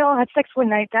when we all had sex one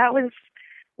night, that was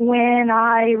when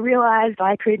I realized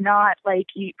I could not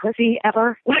eat pussy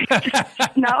ever.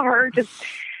 Not her, just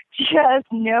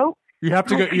nope. You have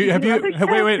to go.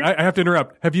 Wait. I have to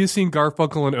interrupt. Have you seen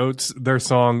Garfunkel and Oates, their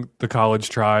song "The College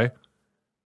Try"?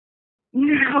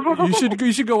 No.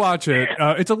 You should go watch it.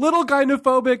 It's a little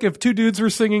gynophobic. If two dudes were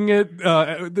singing it,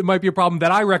 it might be a problem.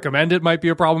 That I recommend it might be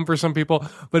a problem for some people.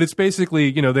 But it's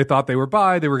basically, they thought they were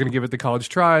bi. They were going to give it the college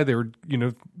try. They were,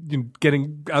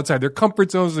 getting outside their comfort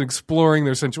zones and exploring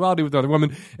their sensuality with other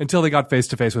women until they got face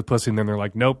to face with pussy. And then they're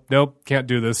like, nope, can't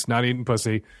do this. Not eating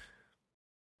pussy.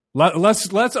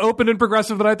 Less open and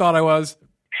progressive than I thought I was.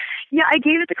 Yeah, I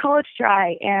gave it the college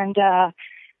try, and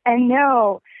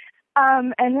no.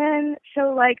 And then,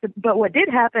 so, like, but what did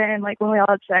happen, like, when we all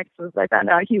had sex was I found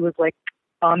out he was, like,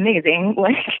 amazing,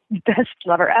 like, best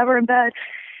lover ever in bed.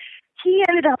 He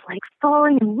ended up, like,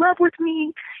 falling in love with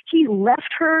me. He left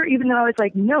her, even though I was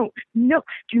like, no,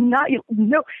 do not,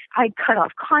 no. I cut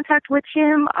off contact with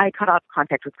him. I cut off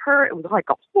contact with her. It was, like,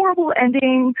 a horrible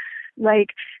ending. Like,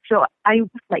 so I,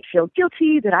 like, feel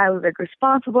guilty that I was, like,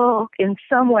 responsible in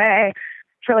some way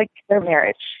for, like, their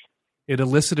marriage. It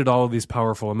elicited all of these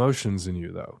powerful emotions in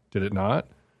you, though, did it not?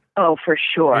 Oh, for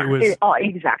sure.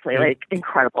 Exactly. Like,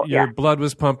 incredible. Your blood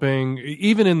was pumping,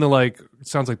 even in the, like, it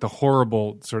sounds like the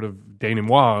horrible sort of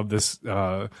denouement of this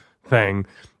thing.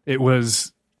 It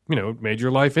was, you know, made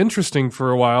your life interesting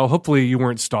for a while. Hopefully you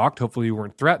weren't stalked. Hopefully you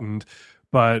weren't threatened.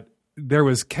 But there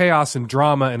was chaos and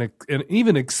drama and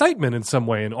even excitement in some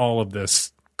way in all of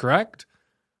this, correct?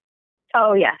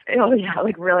 Oh, yeah.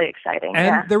 Like, really exciting.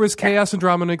 And there was chaos and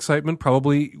drama and excitement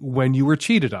probably when you were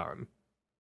cheated on.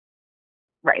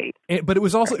 Right. But it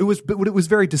was also, it was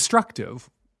very destructive.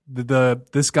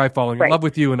 This guy falling in love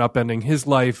with you and upending his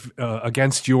life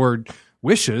against your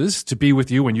wishes to be with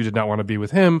you when you did not want to be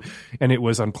with him. And it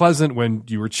was unpleasant when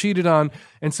you were cheated on.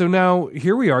 And so now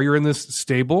here we are. You're in this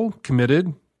stable,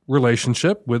 committed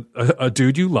relationship with a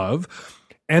dude you love.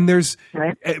 And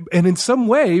and in some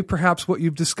way, perhaps what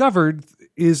you've discovered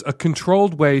is a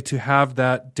controlled way to have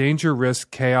that danger,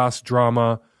 risk, chaos,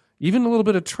 drama, even a little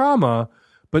bit of trauma,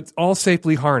 but all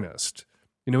safely harnessed.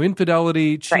 You know,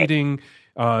 infidelity, cheating,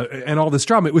 and all this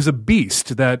drama. It was a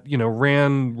beast that, you know,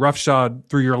 ran roughshod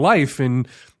through your life in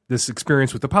this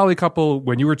experience with the poly couple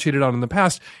when you were cheated on in the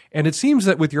past. And it seems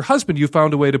that with your husband, you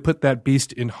found a way to put that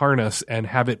beast in harness and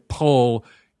have it pull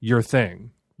your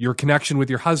thing, your connection with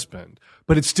your husband.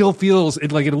 But it still feels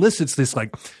like it elicits this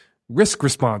like risk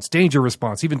response, danger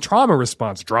response, even trauma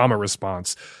response, drama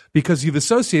response, because you've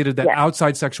associated that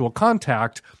outside sexual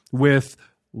contact with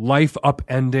life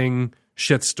upending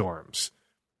shitstorms.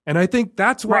 And I think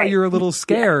that's why you're a little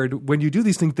scared when you do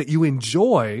these things that you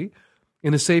enjoy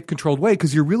in a safe, controlled way,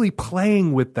 because you're really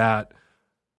playing with that.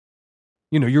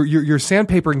 You know, you're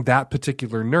sandpapering that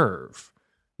particular nerve.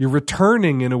 You're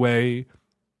returning in a way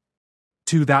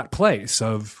to that place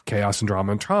of chaos and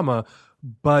drama and trauma,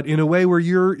 but in a way where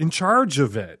you're in charge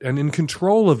of it and in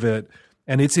control of it,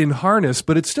 and it's in harness,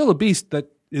 but it's still a beast that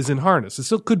is in harness. It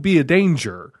still could be a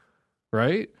danger,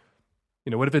 right?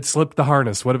 You know, what if it slipped the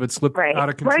harness? What if it slipped out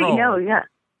of control? Right, no, yeah.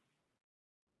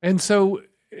 And so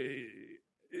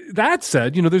that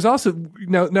said, you know, there's also,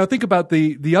 now think about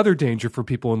the other danger for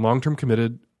people in long-term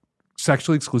committed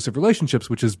sexually exclusive relationships,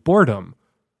 which is boredom,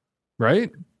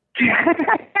 right?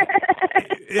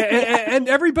 And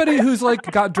everybody who's like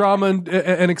got drama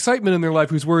and excitement in their life,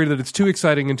 who's worried that it's too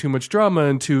exciting and too much drama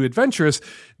and too adventurous,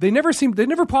 they never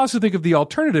pause to think of the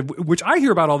alternative, which I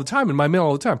hear about all the time in my mail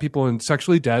all the time. People in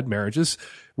sexually dead marriages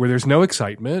where there's no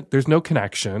excitement, there's no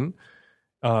connection,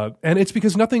 and it's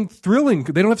because nothing thrilling.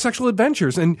 They don't have sexual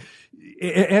adventures, and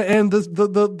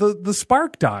the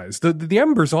spark dies, the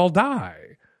embers all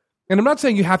die. And I'm not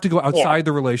saying you have to go outside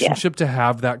the relationship to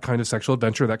have that kind of sexual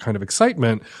adventure, that kind of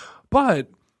excitement, but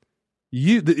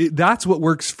that's what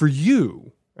works for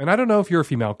you. And I don't know if you're a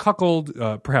female cuckold,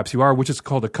 perhaps you are, which is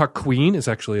called a cuck queen, is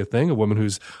actually a thing, a woman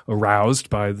who's aroused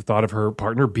by the thought of her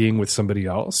partner being with somebody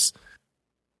else.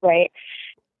 Right.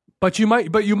 But you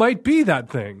might be that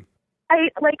thing.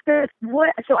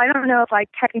 So I don't know if I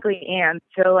technically am.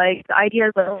 So like the idea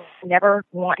is I never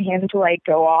want him to like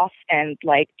go off and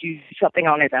like do something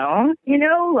on his own, you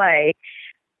know, like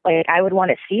I would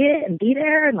want to see it and be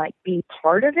there and like be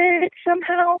part of it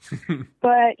somehow.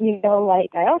 But, you know, like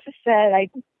I also said, I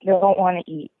don't want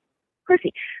to eat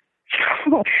pussy.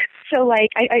 So like,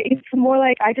 it's more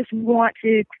like I just want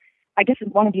to, I guess I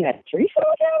want to be in a threesome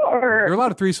with him, or there are a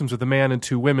lot of threesomes with a man and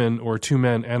two women, or two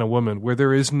men and a woman, where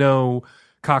there is no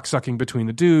cock sucking between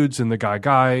the dudes and the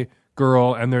guy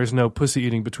girl, and there's no pussy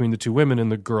eating between the two women and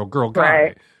the girl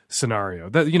guy scenario.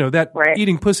 That, you know, that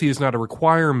eating pussy is not a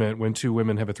requirement when two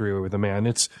women have a three-way with a man.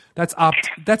 That's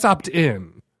opt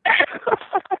in.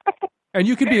 And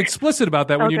you can be explicit about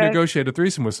that when you negotiate a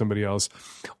threesome with somebody else.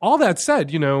 All that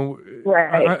said, you know,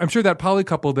 I'm sure that poly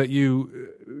couple that you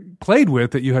played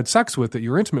with, that you had sex with, that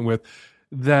you were intimate with,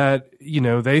 that, you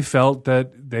know, they felt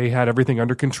that they had everything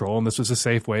under control and this was a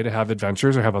safe way to have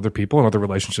adventures or have other people and other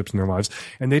relationships in their lives.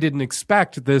 And they didn't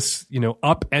expect this, you know,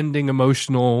 upending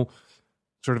emotional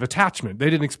sort of attachment. They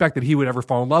didn't expect that he would ever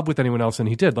fall in love with anyone else, and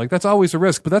he did. Like, that's always a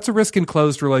risk, but that's a risk in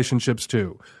closed relationships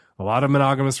too. A lot of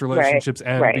monogamous relationships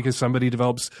end because somebody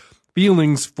develops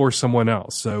feelings for someone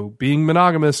else. So being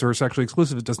monogamous or sexually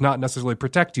exclusive does not necessarily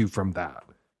protect you from that.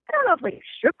 I don't know if like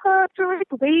strip clubs hookups or like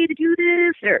a way to do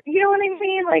this, or you know what I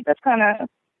mean? Like that's kind of,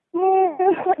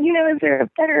 is there a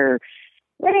better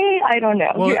way? I don't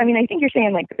know. Well, I mean, I think you're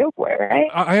saying like go for it, right?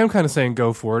 I am kind of saying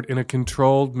go for it in a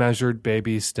controlled, measured,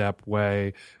 baby step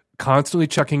way. Constantly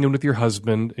checking in with your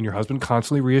husband, and your husband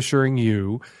constantly reassuring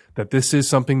you that this is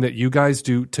something that you guys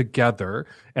do together,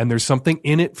 and there's something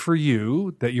in it for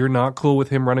you, that you're not cool with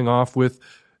him running off with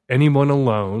anyone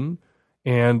alone.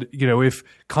 And, if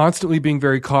constantly being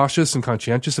very cautious and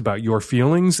conscientious about your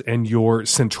feelings and your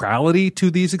centrality to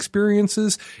these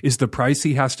experiences is the price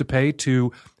he has to pay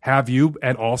to have you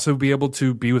and also be able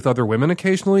to be with other women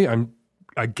occasionally,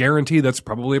 I guarantee that's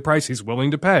probably a price he's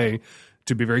willing to pay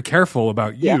to be very careful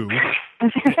about you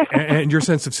and your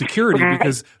sense of security,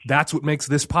 because that's what makes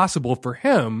this possible for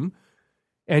him.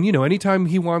 And, anytime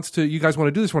you guys want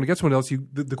to do this, want to get someone else,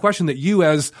 the question that you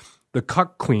as the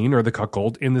cuck queen or the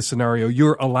cuckold in this scenario,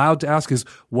 you're allowed to ask is,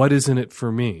 what is in it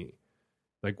for me?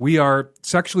 Like, we are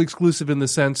sexually exclusive in the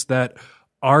sense that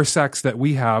our sex that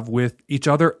we have with each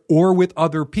other or with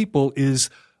other people is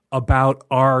about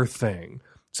our thing.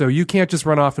 So you can't just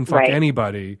run off and fuck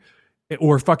anybody,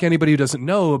 or fuck anybody who doesn't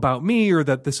know about me, or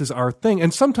that this is our thing.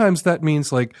 And sometimes that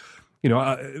means like,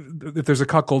 if there's a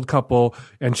cuckold couple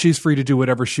and she's free to do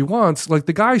whatever she wants, like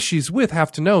the guys she's with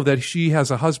have to know that she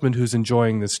has a husband who's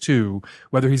enjoying this too,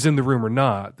 whether he's in the room or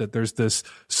not, that there's this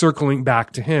circling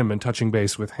back to him and touching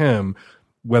base with him,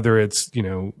 whether it's,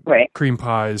 cream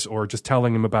pies or just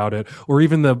telling him about it, or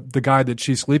even the guy that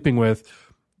she's sleeping with,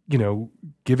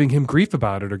 giving him grief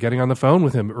about it, or getting on the phone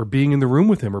with him, or being in the room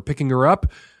with him, or picking her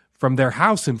up from their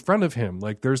house in front of him.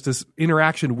 Like there's this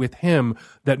interaction with him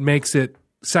that makes it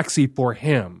sexy for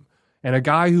him. And a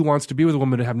guy who wants to be with a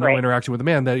woman to have no interaction with a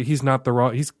man, that he's not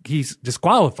he's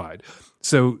disqualified.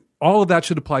 So all of that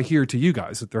should apply here to you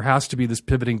guys, that there has to be this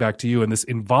pivoting back to you and this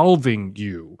involving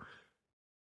you,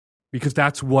 because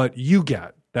that's what you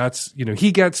get. That's,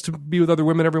 he gets to be with other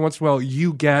women every once in a while.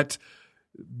 You get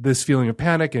this feeling of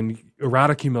panic and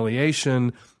erotic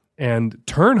humiliation and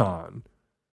turn on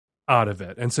out of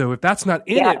it. And so if that's not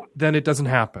in it, then it doesn't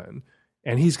happen.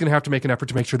 And he's going to have to make an effort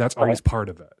to make sure that's always part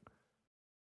of it.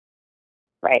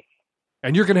 Right.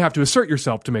 And you're going to have to assert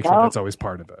yourself to make sure that's always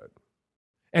part of it.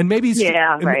 And maybe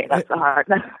that's the hard.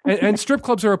 and strip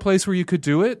clubs are a place where you could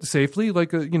do it safely.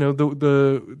 Like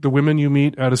the women you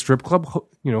meet at a strip club,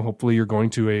 hopefully you're going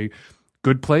to a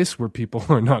good place where people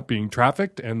are not being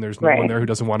trafficked and there's no one there who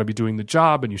doesn't want to be doing the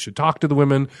job, and you should talk to the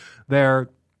women there.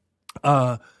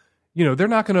 They're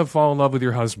not going to fall in love with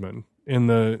your husband in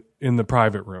the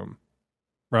private room,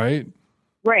 right?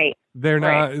 Right. They're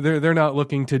not. They're not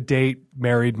looking to date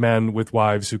married men with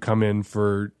wives who come in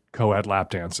for co-ed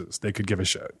lap dances. They could give a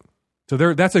shit. So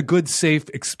that's a good, safe,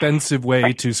 expensive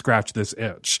way to scratch this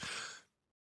itch.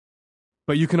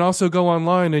 But you can also go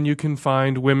online and you can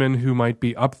find women who might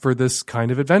be up for this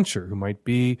kind of adventure, who might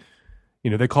be,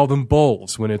 they call them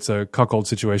bulls when it's a cuckold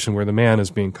situation where the man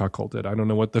is being cuckolded. I don't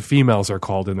know what the females are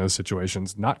called in those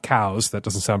situations. Not cows. That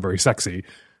doesn't sound very sexy.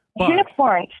 But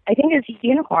unicorns. I think it's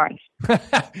unicorns. I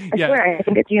swear, I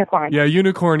think it's unicorns. Yeah,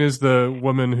 unicorn is the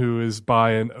woman who is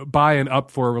by and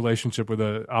up for a relationship with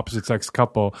an opposite sex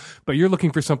couple. But you're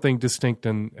looking for something distinct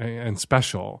and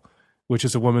special, which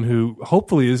is a woman who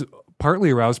hopefully is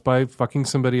partly aroused by fucking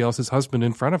somebody else's husband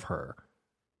in front of her.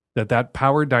 That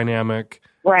power dynamic,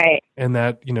 right, and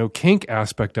that kink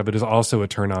aspect of it is also a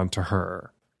turn on to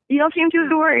her. You don't seem too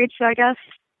worried, so I guess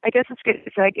it's good.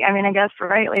 It's like, I guess,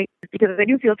 right? Like, because I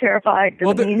do feel terrified.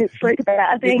 Doesn't mean it's like a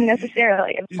bad thing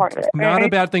necessarily. It's part of it. Right? Not a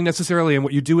bad thing necessarily. And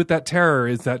what you do with that terror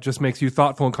is that just makes you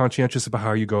thoughtful and conscientious about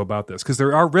how you go about this. Because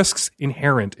there are risks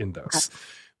inherent in this.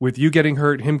 With you getting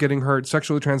hurt, him getting hurt,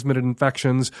 sexually transmitted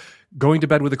infections, going to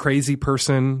bed with a crazy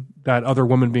person, that other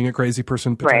woman being a crazy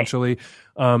person potentially.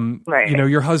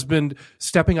 Your husband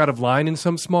stepping out of line in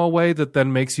some small way that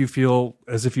then makes you feel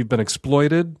as if you've been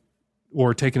exploited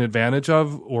or taken advantage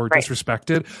of or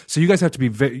disrespected. So you guys have to be,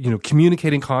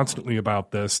 communicating constantly about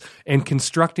this and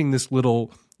constructing this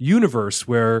little universe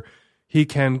where he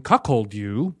can cuckold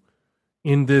you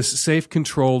in this safe,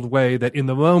 controlled way that in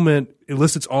the moment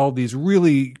elicits all these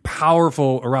really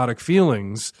powerful erotic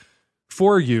feelings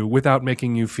for you without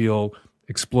making you feel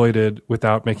exploited,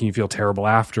 without making you feel terrible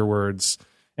afterwards.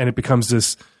 And it becomes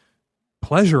this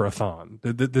pleasure-a-thon,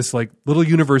 this like little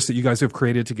universe that you guys have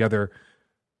created together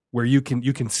where you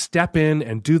can step in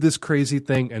and do this crazy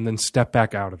thing and then step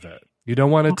back out of it. You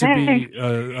don't want it to be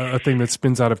a thing that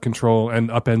spins out of control and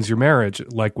upends your marriage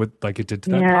like it did to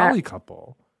that poly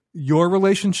couple. Your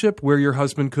relationship where your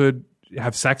husband could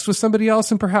have sex with somebody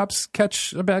else and perhaps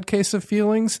catch a bad case of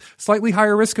feelings. Slightly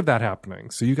higher risk of that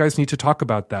happening. So you guys need to talk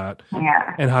about that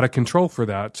and how to control for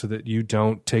that so that you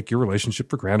don't take your relationship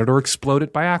for granted or explode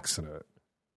it by accident.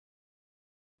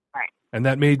 Right. And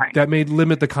that may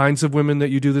limit the kinds of women that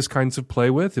you do this kinds of play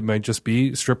with. It might just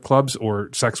be strip clubs or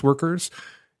sex workers,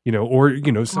 or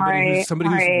somebody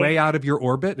who's way out of your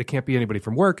orbit. It can't be anybody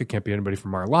from work. It can't be anybody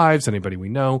from our lives, anybody we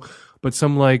know, but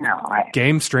some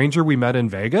game stranger we met in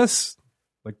Vegas.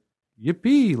 Like,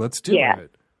 yippee, let's do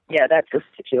it. Yeah, that's the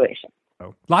situation.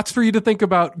 So, lots for you to think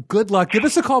about. Good luck. Give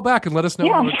us a call back and let us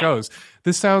know how it goes.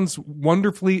 This sounds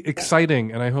wonderfully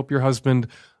exciting, and I hope your husband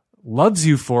loves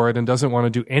you for it and doesn't want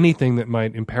to do anything that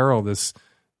might imperil this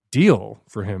deal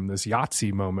for him, this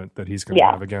Yahtzee moment that he's going to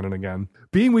have again and again.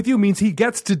 Being with you means he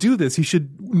gets to do this. He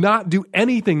should not do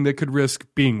anything that could risk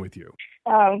being with you.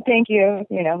 Thank you.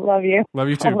 Love you. Love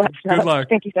you too. Good luck.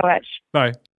 Thank you so much.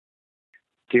 Bye.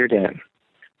 Dear Dan,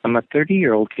 I'm a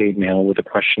 30-year-old gay male with a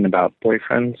question about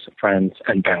boyfriends, friends,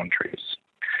 and boundaries.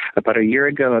 About a year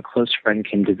ago, a close friend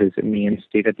came to visit me and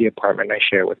stayed at the apartment I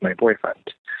share with my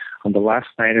boyfriend. On the last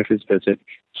night of his visit,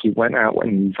 he went out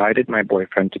and invited my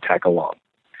boyfriend to tag along.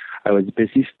 I was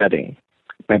busy studying.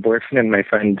 My boyfriend and my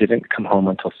friend didn't come home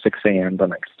until 6 a.m. the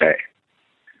next day.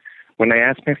 When I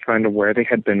asked my friend where they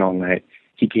had been all night,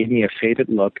 he gave me a faded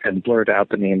look and blurred out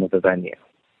the name of the venue.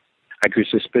 I grew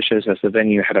suspicious as the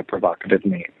venue had a provocative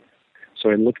name,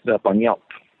 so I looked it up on Yelp.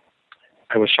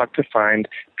 I was shocked to find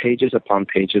pages upon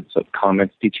pages of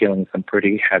comments detailing some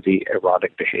pretty heavy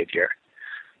erotic behavior.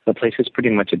 The place is pretty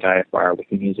much a dive bar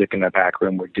with music in the back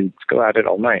room where dudes go at it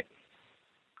all night.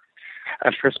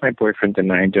 At first, my boyfriend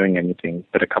denied doing anything,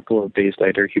 but a couple of days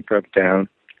later, he broke down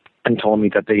and told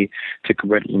me that they took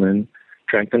Ritalin,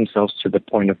 drank themselves to the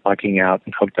point of blacking out,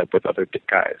 and hooked up with other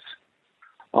guys.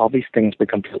 All these things were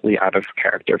completely out of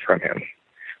character from him.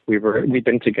 We've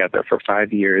been together for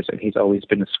 5 years, and he's always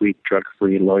been a sweet,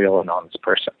 drug-free, loyal, and honest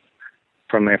person.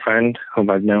 From my friend, whom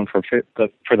I've known for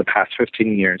the past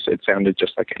 15 years, it sounded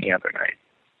just like any other night.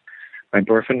 My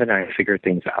boyfriend and I figured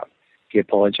things out. He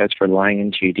apologized for lying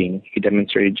and cheating. He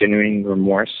demonstrated genuine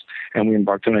remorse, and we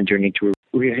embarked on a journey to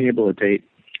rehabilitate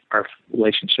our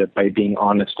relationship by being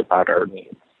honest about our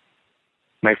needs.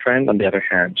 My friend, on the other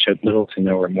hand, showed little to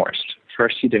no remorse.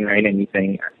 First, he denied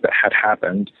anything that had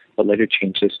happened, but later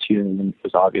changed his tune when it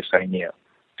was obvious I knew.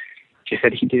 He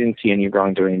said he didn't see any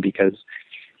wrongdoing because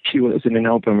he was in an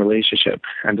open relationship,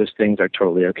 and those things are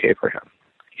totally okay for him.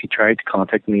 He tried to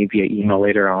contact me via email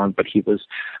later on, but he was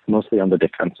mostly on the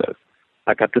defensive.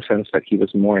 I got the sense that he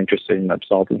was more interested in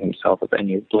absolving himself of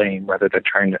any blame rather than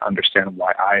trying to understand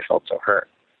why I felt so hurt.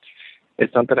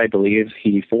 It's not that I believe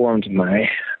he forced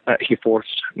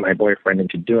my boyfriend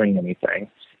into doing anything.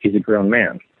 He's a grown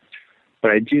man. But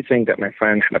I do think that my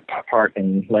friend had a part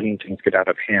in letting things get out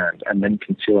of hand and then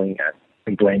concealing it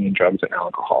and blaming drugs and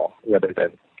alcohol rather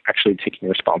than actually taking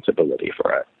responsibility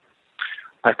for it.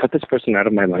 I've cut this person out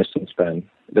of my life since then.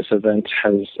 This event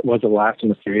was the last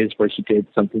in a series where he did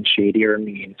something shady or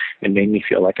mean and made me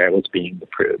feel like I was being the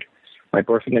prude. My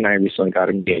boyfriend and I recently got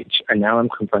engaged, and now I'm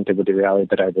confronted with the reality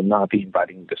that I will not be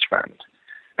inviting this friend.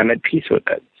 I'm at peace with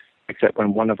it, except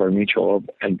when one of our mutual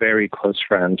and very close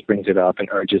friends brings it up and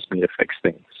urges me to fix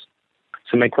things.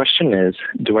 So my question is,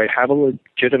 do I have a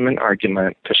legitimate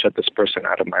argument to shut this person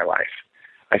out of my life?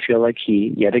 I feel like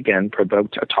he, yet again,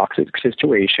 provoked a toxic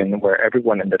situation where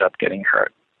everyone ended up getting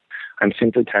hurt. I'm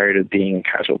simply tired of being a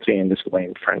casualty in this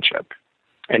lame friendship.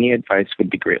 Any advice would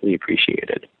be greatly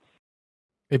appreciated.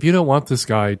 If you don't want this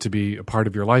guy to be a part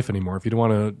of your life anymore, if you don't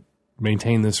want to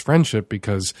maintain this friendship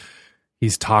because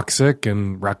he's toxic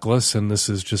and reckless, and this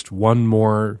is just one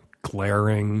more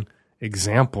glaring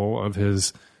example of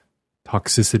his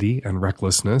toxicity and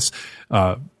recklessness,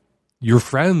 your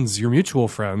friends, your mutual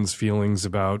friends' feelings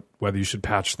about whether you should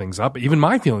patch things up, even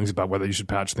my feelings about whether you should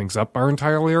patch things up, are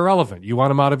entirely irrelevant. You want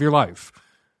him out of your life.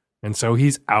 And so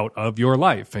he's out of your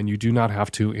life, and you do not have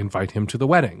to invite him to the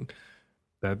wedding.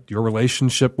 That your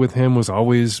relationship with him was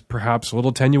always perhaps a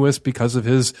little tenuous because of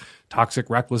his toxic,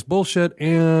 reckless bullshit,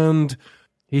 and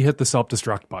he hit the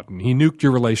self-destruct button. He nuked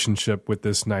your relationship with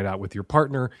this night out with your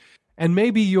partner, and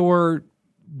maybe you're,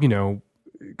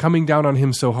 coming down on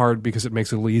him so hard because it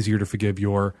makes it a little easier to forgive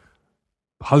your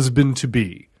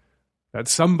husband-to-be. That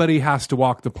somebody has to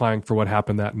walk the plank for what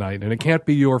happened that night. And it can't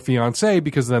be your fiancé,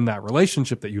 because then that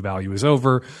relationship that you value is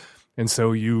over. And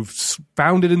so you've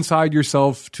found it inside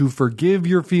yourself to forgive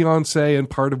your fiancé. And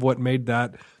part of what made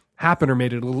that happen or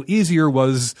made it a little easier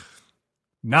was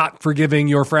not forgiving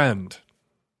your friend,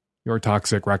 your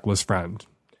toxic, reckless friend,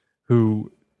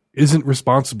 who isn't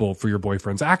responsible for your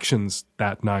boyfriend's actions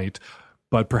that night,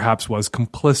 but perhaps was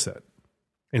complicit.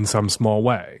 in some small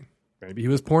way. Maybe he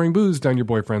was pouring booze down your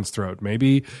boyfriend's throat.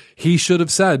 Maybe he should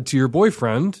have said to your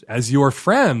boyfriend, as your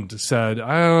friend said,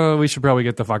 we should probably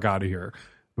get the fuck out of here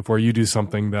before you do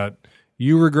something that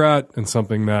you regret and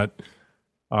something that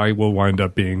I will wind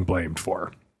up being blamed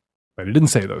for. But he didn't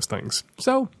say those things.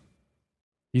 So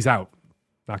he's out.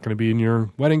 Not going to be in your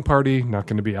wedding party, not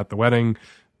going to be at the wedding,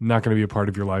 not going to be a part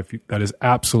of your life. That is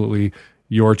absolutely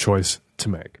your choice to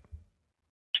make.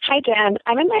 Hi, Dan.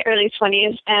 I'm in my early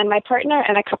 20s, and my partner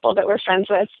and a couple that we're friends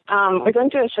with, we're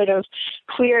going to a sort of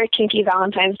queer, kinky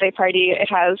Valentine's Day party. It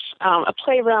has a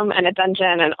playroom and a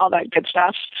dungeon and all that good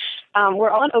stuff. We're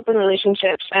all in open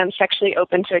relationships and sexually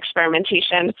open to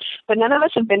experimentation, but none of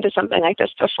us have been to something like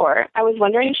this before. I was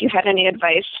wondering if you had any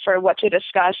advice for what to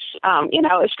discuss,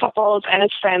 as couples and as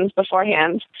friends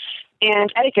beforehand,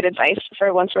 and etiquette advice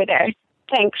for once we're there.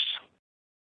 Thanks.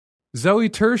 Zoe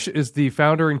Tersch is the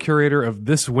founder and curator of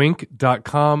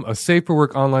thiswink.com, a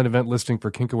safe-for-work online event listing for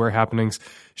kink-aware happenings.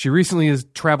 She recently has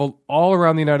traveled all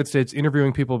around the United States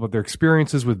interviewing people about their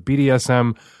experiences with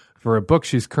BDSM for a book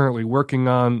she's currently working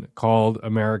on called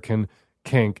American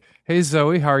Kink. Hey,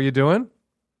 Zoe, how are you doing?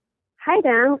 Hi,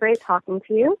 Dan. Great talking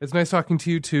to you. It's nice talking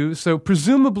to you, too. So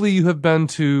presumably you have been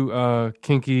to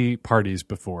kinky parties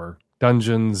before,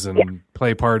 dungeons and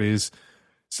play parties.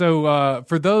 So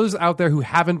for those out there who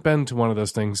haven't been to one of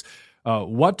those things,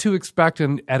 what to expect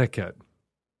in etiquette?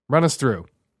 Run us through.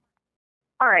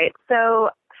 All right. So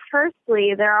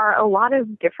firstly, there are a lot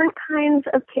of different kinds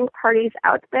of kink parties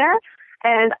out there.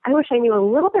 And I wish I knew a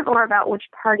little bit more about which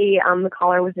party the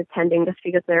caller was attending, just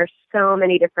because there are so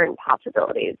many different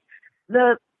possibilities.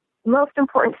 The most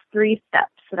important 3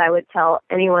 steps that I would tell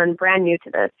anyone brand new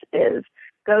to this is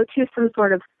go to some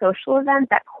sort of social event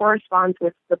that corresponds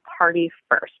with the party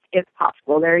first, if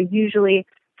possible. There are usually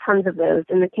tons of those.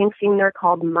 In the kink scene, they're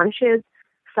called munches.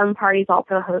 Some parties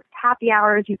also host happy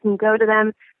hours. You can go to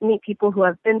them, meet people who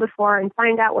have been before, and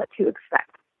find out what to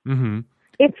expect. Mm-hmm.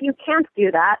 If you can't do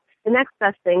that, the next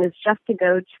best thing is just to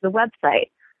go to the website,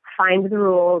 find the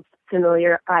rules,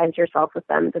 familiarize yourself with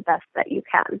them the best that you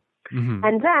can. Mm-hmm.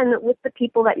 And then with the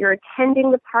people that you're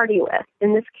attending the party with,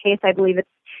 in this case, I believe it's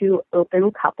 2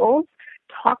 open couples,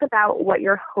 talk about what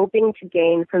you're hoping to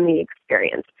gain from the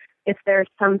experience. If there's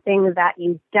something that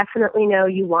you definitely know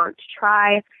you want to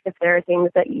try, if there are things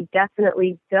that you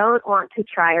definitely don't want to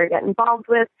try or get involved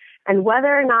with, and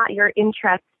whether or not your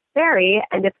interests vary,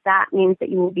 and if that means that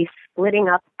you will be splitting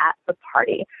up at the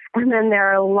party. And then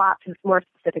there are lots of more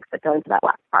specifics that go into that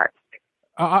last part.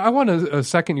 I want to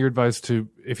second your advice to,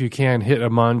 if you can, hit a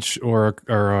munch or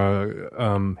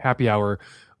a happy hour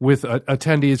with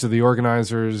attendees or the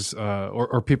organizers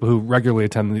or people who regularly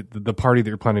attend the party that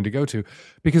you're planning to go to,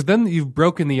 because then you've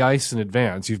broken the ice in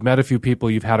advance. You've met a few people,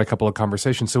 you've had a couple of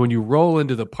conversations. So when you roll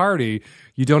into the party,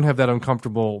 you don't have that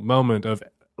uncomfortable moment of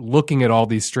looking at all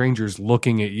these strangers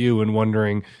looking at you and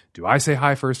wondering, do I say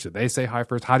hi first? Do they say hi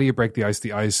first? How do you break the ice?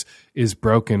 The ice is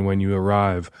broken when you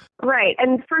arrive. Right.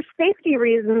 And for safety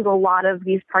reasons, a lot of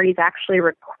these parties actually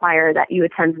require that you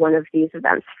attend one of these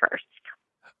events first.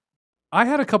 I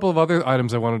had a couple of other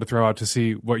items I wanted to throw out to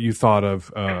see what you thought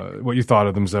of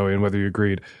them, Zoe, and whether you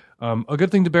agreed. A good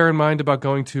thing to bear in mind about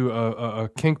going to a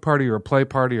kink party or a play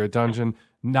party or a dungeon,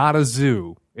 not a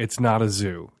zoo. It's not a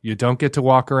zoo. You don't get to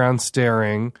walk around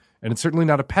staring, and it's certainly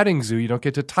not a petting zoo. You don't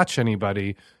get to touch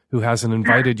anybody who hasn't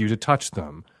invited you to touch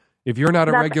them. If you're not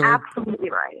a That's regular, absolutely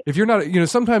right. If you're not,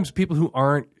 sometimes people who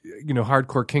aren't,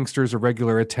 hardcore kinksters or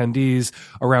regular attendees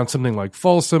around something like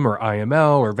Folsom or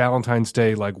IML or Valentine's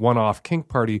Day, like one-off kink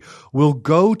party, will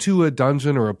go to a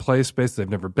dungeon or a play space. They've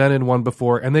never been in one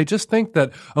before, and they just think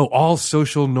that, all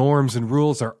social norms and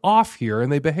rules are off here,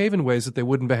 and they behave in ways that they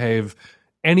wouldn't behave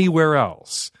anywhere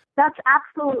else. That's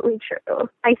absolutely true.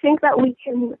 I think that we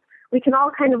can all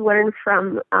kind of learn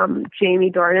from Jamie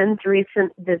Dornan's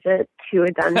recent visit to a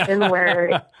dungeon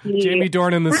where Jamie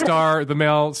Dornan, the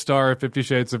male star of 50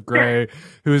 Shades of Grey,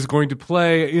 who is going to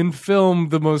play in film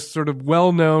the most sort of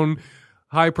well-known,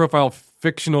 high-profile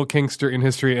fictional kinkster in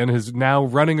history, and is now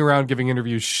running around giving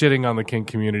interviews shitting on the kink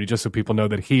community just so people know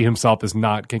that he himself is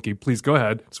not kinky. Please go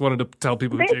ahead. Just wanted to tell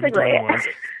people who Jamie Dornan was.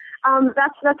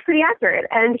 That's pretty accurate.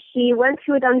 And he went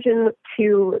to a dungeon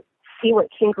to see what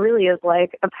kink really is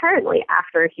like, apparently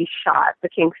after he shot the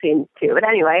kink scene too. But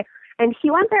anyway, and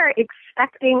he went there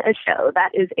expecting a show.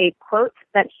 That is a quote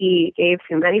that he gave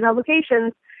to many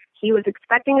publications. He was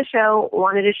expecting a show,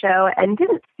 wanted a show, and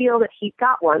didn't feel that he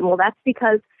got one. Well, that's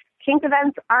because kink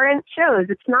events aren't shows.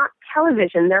 It's not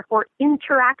television. Therefore,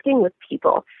 interacting with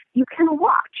people. You can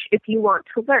watch if you want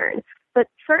to learn. But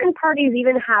certain parties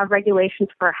even have regulations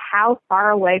for how far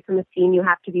away from the scene you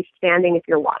have to be standing if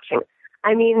you're watching.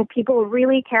 I mean, people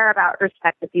really care about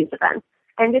respect at these events.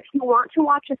 And if you want to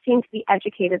watch a scene to be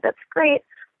educated, that's great,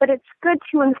 but it's good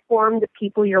to inform the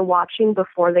people you're watching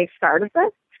before they start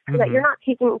this, so that you're not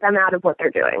taking them out of what they're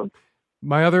doing.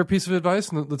 My other piece of advice,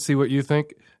 and let's see what you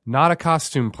think, not a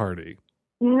costume party.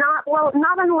 Not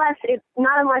unless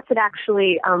it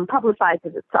actually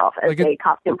publicizes itself as a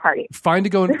costume party. Fine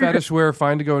to go in fetish wear,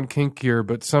 fine to go in kink gear,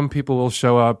 but some people will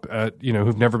show up at,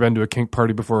 who've never been to a kink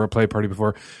party before or a play party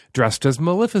before, dressed as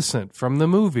Maleficent from the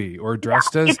movie, or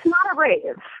dressed as... It's not a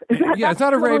rave. Yeah, it's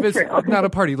not a rave, it's not a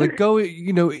party. Like, go,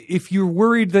 if you're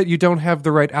worried that you don't have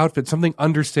the right outfit, something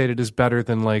understated is better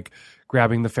than, like,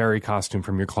 grabbing the fairy costume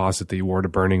from your closet that you wore to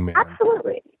Burning Man.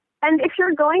 Absolutely. And if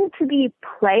you're going to be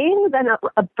playing, then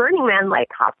a Burning Man-like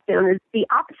costume is the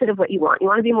opposite of what you want. You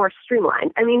want to be more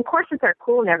streamlined. I mean, corsets are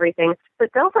cool and everything,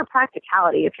 but go for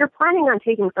practicality. If you're planning on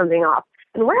taking something off,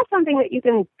 then wear something that you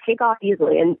can take off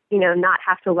easily and, not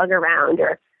have to lug around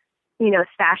or,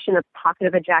 stash in a pocket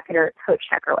of a jacket or a coat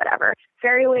check or whatever.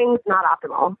 Fairy wings, not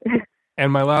optimal.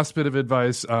 And my last bit of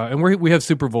advice, and we have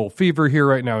Super Bowl fever here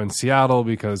right now in Seattle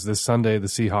because this Sunday the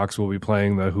Seahawks will be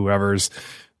playing the whoever's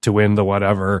to win the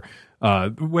whatever.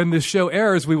 When this show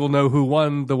airs, we will know who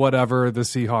won the whatever, the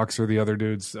Seahawks or the other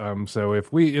dudes. So if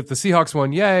the Seahawks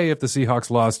won, yay. If the Seahawks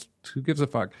lost, who gives a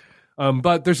fuck?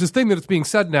 But there's this thing that's being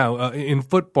said now in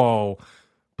football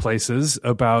places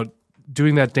about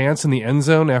doing that dance in the end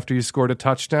zone after you scored a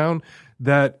touchdown,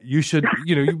 that you should,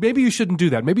 maybe you shouldn't do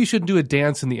that. Maybe you shouldn't do a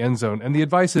dance in the end zone. And the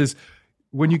advice is,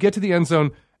 when you get to the end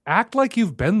zone, act like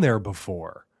you've been there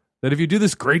before. That if you do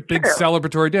this great big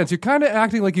celebratory dance, you're kind of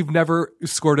acting like you've never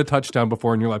scored a touchdown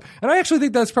before in your life. And I actually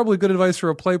think that's probably good advice for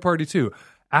a play party too.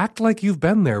 Act like you've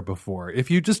been there before.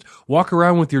 If you just walk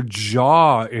around with your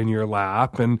jaw in your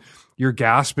lap and you're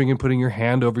gasping and putting your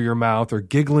hand over your mouth or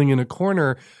giggling in a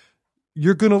corner,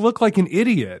 you're going to look like an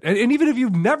idiot. And even if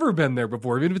you've never been there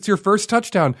before, even if it's your first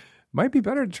touchdown, it might be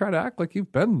better to try to act like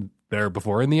you've been there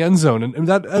before in the end zone. And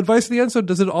that advice in the end zone,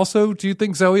 does it also, do you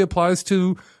think, Zoe, applies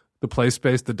to the play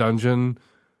space, the dungeon,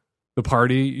 the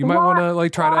party? You might want to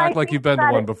try to act like you've been to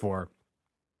one before.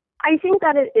 I think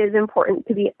that it is important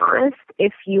to be honest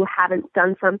if you haven't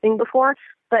done something before,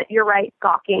 but you're right,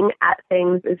 gawking at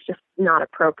things is just not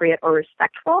appropriate or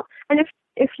respectful. And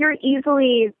if you're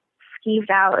easily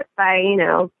skeeved out by,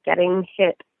 getting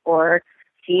hit or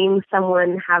seeing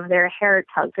someone have their hair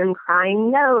tugged and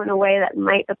crying no in a way that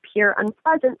might appear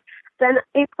unpleasant, then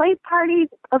a play party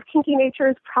of kinky nature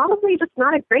is probably just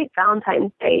not a great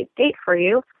Valentine's Day date for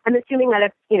you. I'm assuming that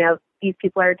if, these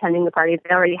people are attending the party, they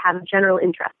already have a general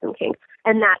interest in kink,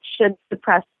 and that should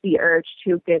suppress the urge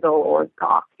to giggle or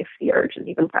gawk if the urge is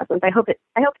even present. I hope it's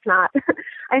not.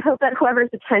 I hope that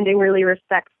whoever's attending really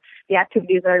respects the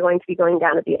activities that are going to be going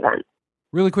down at the event.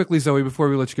 Really quickly, Zoe, before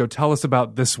we let you go, tell us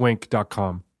about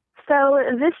thiswink.com. So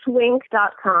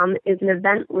thiswink.com is an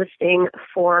event listing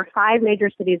for 5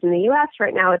 major cities in the U.S.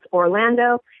 Right now it's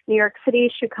Orlando, New York City,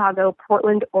 Chicago,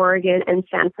 Portland, Oregon, and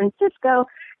San Francisco.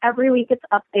 Every week it's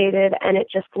updated, and it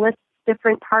just lists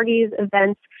different parties,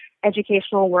 events,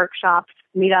 educational workshops,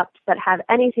 meetups that have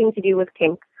anything to do with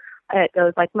kink. It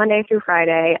goes like Monday through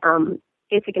Friday.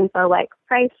 Basic info like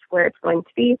price, where it's going to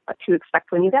be, what to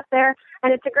expect when you get there.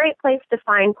 And it's a great place to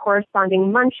find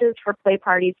corresponding munches for play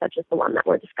parties such as the one that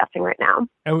we're discussing right now.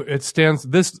 And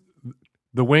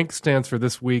the WINK stands for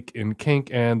This Week in Kink,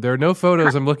 and there are no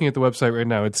photos. I'm looking at the website right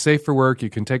now. It's safe for work. You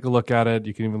can take a look at it.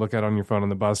 You can even look at it on your phone on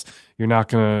the bus. You're not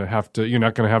going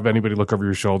to have anybody look over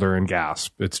your shoulder and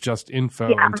gasp. It's just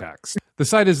info and text. The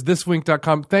site is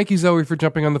thiswink.com. Thank you, Zoe, for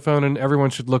jumping on the phone, and everyone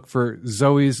should look for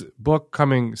Zoe's book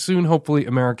coming soon, hopefully,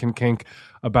 American Kink,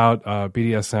 about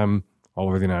BDSM all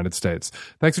over the United States.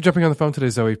 Thanks for jumping on the phone today,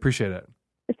 Zoe. Appreciate it.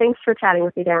 Thanks for chatting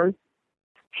with me, Dan.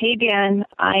 Hey, Dan.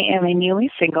 I am a newly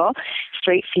single,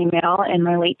 straight female in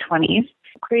my late 20s.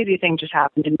 Crazy thing just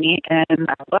happened to me, and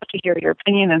I'd love to hear your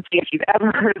opinion and see if you've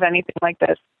ever heard of anything like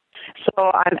this.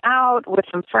 So I'm out with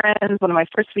some friends, one of my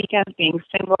first weekends being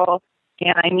single,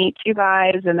 and I meet 2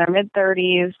 guys in their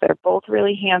mid-30s. They're both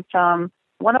really handsome.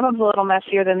 One of them's a little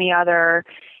messier than the other,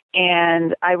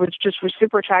 and I was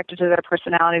super attracted to their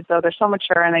personalities, though. They're so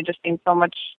mature, and they just seem so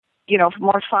much,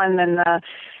 more fun than the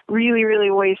really,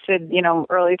 really wasted,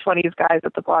 early 20s guys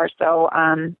at the bar. So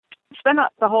spent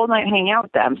the whole night hanging out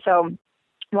with them. So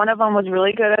one of them was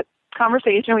really good at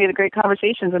conversation. We had great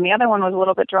conversations, and the other one was a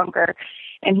little bit drunker.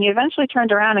 And he eventually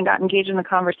turned around and got engaged in the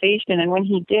conversation. And when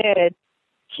he did,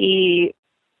 he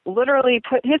literally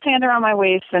put his hand around my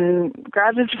waist and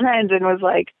grabbed his friend and was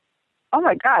like, "Oh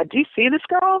my God, do you see this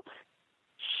girl?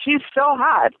 She's so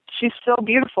hot. She's so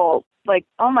beautiful. Like,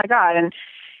 oh my God." And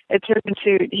it turned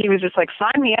into, he was just like,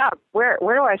 sign me up. Where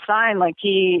do I sign? Like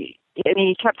he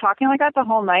kept talking like that the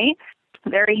whole night.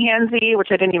 Very handsy, which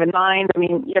I didn't even mind. I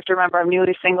mean, you have to remember I'm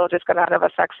newly single, just got out of a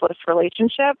sexless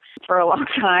relationship for a long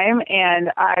time,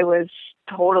 and I was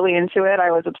totally into it.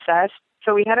 I was obsessed.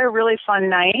 So we had a really fun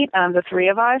night, the three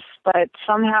of us, but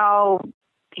somehow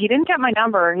he didn't get my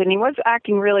number, and he was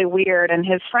acting really weird. And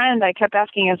his friend, I kept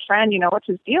asking his friend, what's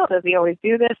his deal? Does he always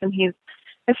do this? And his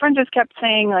friend just kept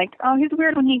saying, like, oh, he's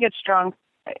weird when he gets drunk.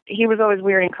 He was always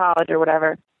weird in college or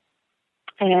whatever.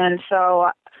 And so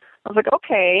I was like,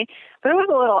 okay, but it was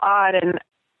a little odd, and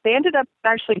they ended up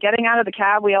actually getting out of the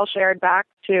cab. We all shared back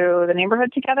to the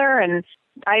neighborhood together, and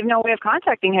I have no way of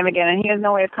contacting him again, and he has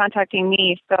no way of contacting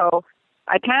me. So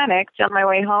I panicked on my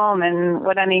way home, and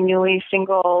what any newly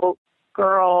single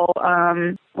girl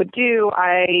would do,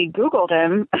 I Googled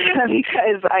him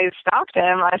because I stalked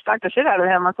him. I stalked the shit out of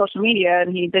him on social media,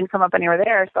 and he didn't come up anywhere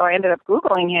there, so I ended up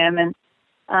Googling him,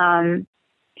 and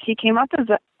he came up as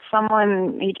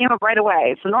he came up right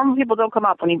away. So normal people don't come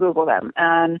up when you Google them.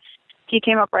 And he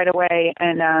came up right away,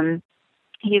 and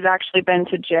he's actually been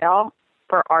to jail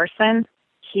for arson.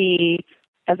 He,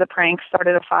 as a prank,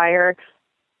 started a fire,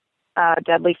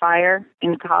 deadly fire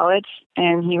in college,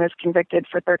 and he was convicted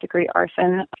for third-degree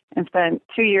arson and spent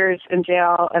 2 years in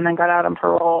jail and then got out on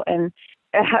parole. And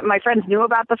my friends knew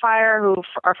about the fire who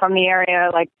are from the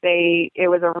area. Like, it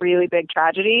was a really big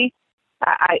tragedy.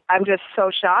 I'm just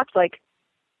so shocked. Like,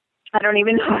 I don't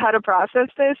even know how to process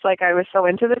this. Like, I was so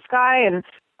into this guy,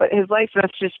 but his life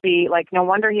must just be, like, no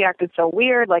wonder he acted so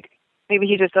weird. Like, maybe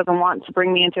he just doesn't want to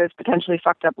bring me into his potentially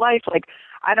fucked up life. Like,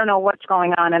 I don't know what's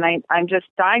going on, and I'm just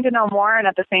dying to know more, and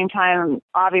at the same time,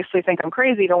 obviously think I'm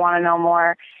crazy to want to know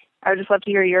more. I would just love to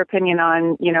hear your opinion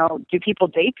on, do people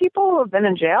date people who have been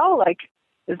in jail? Like,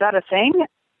 is that a thing?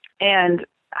 And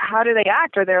how do they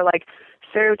act? Are there, like,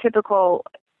 stereotypical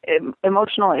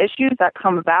emotional issues that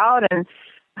come about, and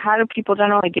how do people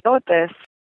generally deal with this?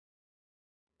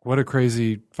 What a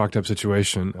crazy, fucked up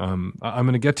situation. I'm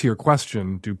going to get to your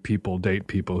question, do people date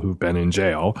people who've been in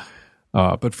jail?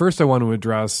 But first I want to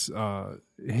address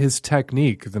his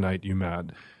technique the night you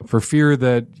met, for fear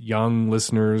that young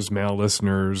listeners, male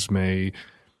listeners, may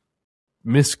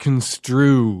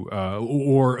misconstrue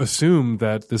or assume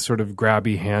that this sort of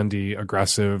grabby, handy,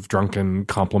 aggressive, drunken,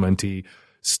 complimenty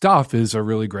stuff is a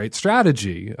really great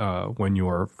strategy when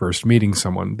you're first meeting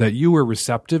someone, that you were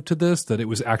receptive to this, that it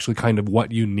was actually kind of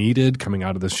what you needed coming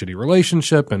out of this shitty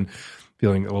relationship and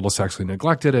feeling a little sexually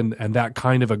neglected, and that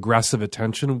kind of aggressive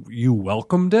attention, you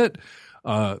welcomed it.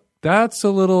 That's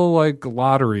a little like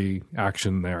lottery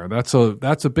action there. That's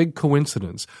a big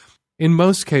coincidence. In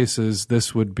most cases,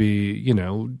 this would be,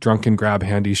 drunken grab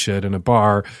handy shit in a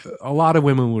bar. A lot of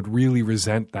women would really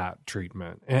resent that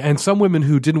treatment. And some women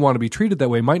who didn't want to be treated that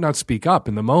way might not speak up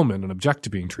in the moment and object to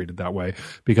being treated that way,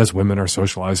 because women are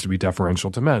socialized to be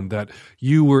deferential to men. That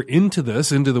you were into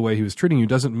the way he was treating you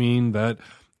doesn't mean that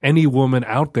any woman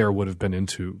out there would have been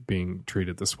into being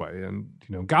treated this way. And,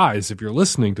 guys, if you're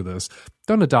listening to this,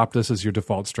 don't adopt this as your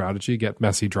default strategy. Get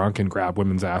messy drunk and grab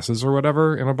women's asses or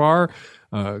whatever in a bar,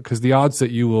 because the odds that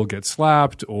you will get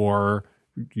slapped, or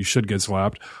you should get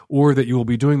slapped, or that you will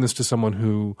be doing this to someone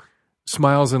who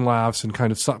smiles and laughs and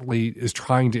kind of subtly is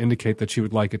trying to indicate that she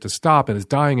would like it to stop and is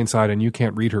dying inside, and you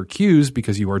can't read her cues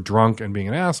because you are drunk and being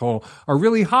an asshole, are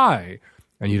really high,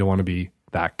 and you don't want to be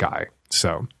that guy.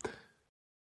 So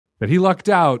that he lucked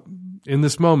out in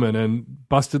this moment and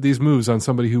busted these moves on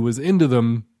somebody who was into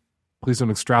them, please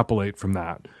don't extrapolate from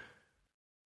that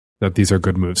these are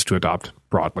good moves to adopt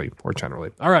broadly or generally.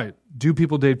 All right. Do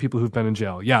people date people who've been in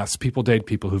jail? Yes, people date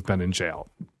people who've been in jail.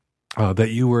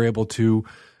 That you were able to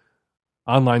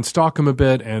online stalk him a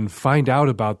bit and find out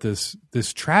about this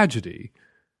tragedy,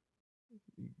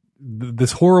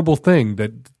 this horrible thing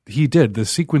that he did, the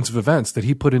sequence of events that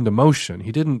he put into motion.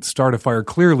 He didn't start a fire,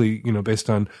 clearly, based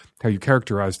on how you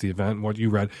characterized the event and what you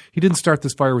read. He didn't start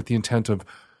this fire with the intent of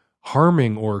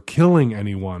harming or killing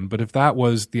anyone. But if that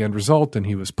was the end result, then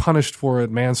he was punished for it,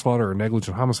 manslaughter or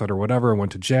negligent homicide or whatever, and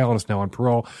went to jail and is now on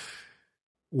parole.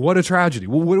 What a tragedy.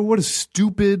 What a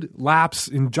stupid lapse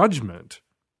in judgment.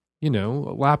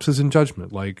 Lapses in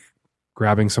judgment, like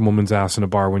grabbing some woman's ass in a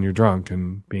bar when you're drunk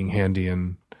and being handy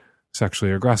and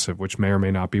sexually aggressive, which may or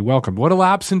may not be welcomed. What a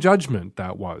lapse in judgment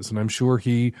that was. And I'm sure if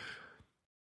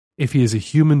he is a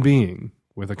human being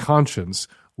with a conscience,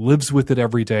 lives with it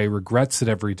every day, regrets it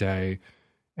every day,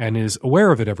 and is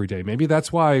aware of it every day. Maybe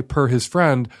that's why, per his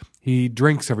friend, he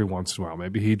drinks every once in a while.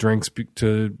 Maybe he drinks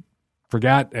to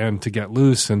forget and to get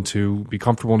loose and to be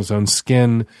comfortable in his own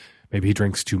skin. Maybe he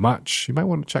drinks too much. You might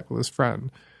want to check with his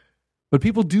friend. But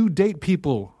people do date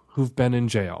people who've been in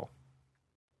jail.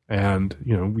 And,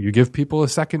 you give people a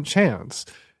second chance.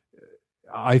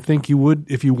 I think you would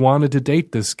if you wanted to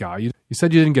date this guy. You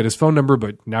said you didn't get his phone number,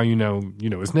 but now you know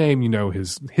his name, you know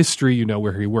his history, you know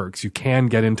where he works. You can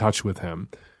get in touch with him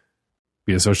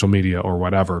via social media or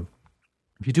whatever.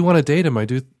 If you do want to date him,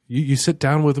 you sit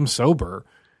down with him sober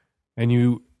and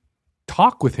you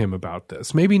talk with him about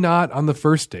this. Maybe not on the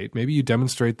first date. Maybe you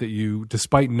demonstrate that you,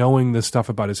 despite knowing this stuff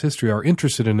about his history, are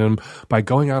interested in him by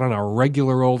going out on a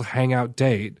regular old hangout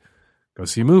date. Go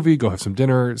see a movie, go have some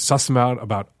dinner, suss him out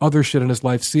about other shit in his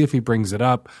life, see if he brings it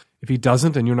up. If he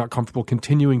doesn't and you're not comfortable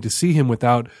continuing to see him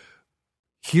without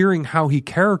hearing how he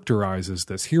characterizes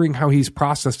this, hearing how he's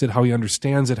processed it, how he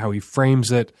understands it, how he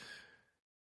frames it,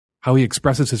 how he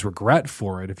expresses his regret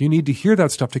for it. If you need to hear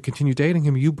that stuff to continue dating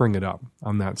him, you bring it up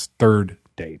on that third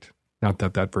date. Not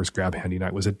that first grab handy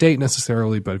night was a date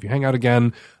necessarily, but if you hang out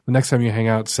again, the next time you hang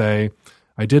out, say,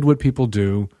 I did what people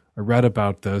do. I read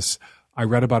about this. I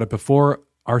read about it before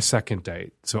our second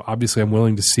date. So obviously I'm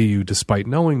willing to see you despite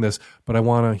knowing this, but I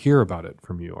want to hear about it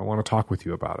from you. I want to talk with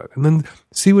you about it. And then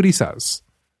see what he says.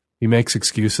 He makes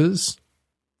excuses.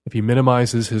 If he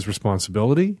minimizes his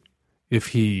responsibility, if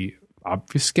he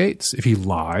obfuscates, if he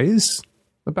lies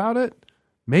about it,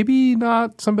 maybe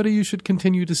not somebody you should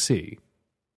continue to see.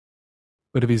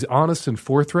 But if he's honest and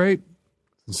forthright,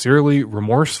 sincerely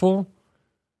remorseful,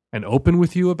 and open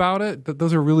with you about it,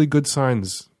 those are really good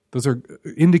signs. Those are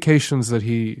indications that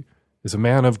he is a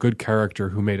man of good character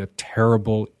who made a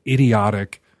terrible,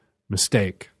 idiotic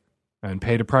mistake and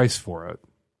paid a price for it.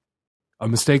 A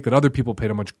mistake that other people paid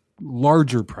a much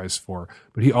larger price for,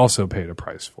 but he also paid a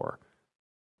price for.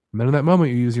 And then in that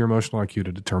moment, you use your emotional IQ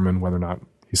to determine whether or not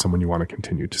he's someone you want to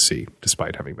continue to see,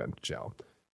 despite having been to jail.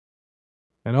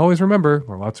 And always remember,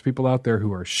 there are lots of people out there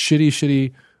who are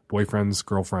shitty boyfriends,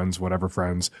 girlfriends, whatever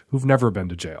friends, who've never been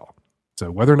to jail.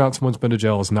 So whether or not someone's been to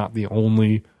jail is not the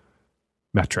only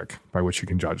metric by which you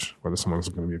can judge whether someone's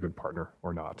going to be a good partner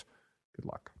or not. Good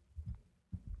luck.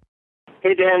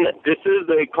 Hey, Dan, this is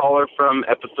a caller from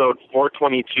episode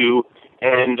 422,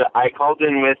 and I called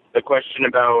in with a question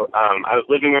about I was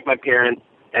living with my parents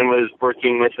and was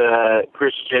working with a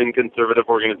Christian conservative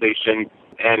organization,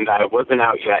 and I wasn't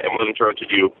out yet and wasn't sure what to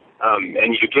do.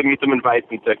 And you gave me some advice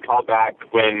and said call back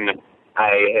when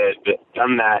I had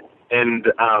done that. And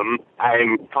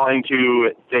I'm calling to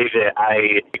say that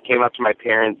I came up to my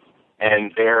parents,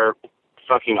 and they're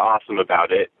fucking awesome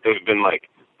about it. They've been,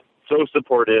 so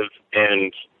supportive,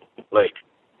 and,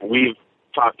 we've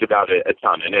talked about it a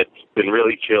ton, and it's been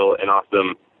really chill and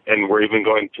awesome. And we're even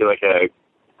going to, a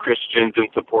Christians in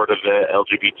support of the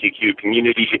LGBTQ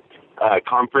community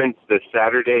conference this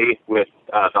Saturday with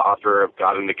the author of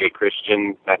God and the Gay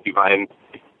Christian, Matthew Vine.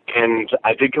 And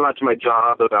I did come out to my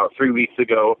job about 3 weeks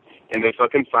ago, and they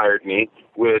fucking fired me,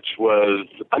 which was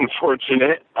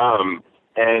unfortunate.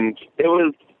 And it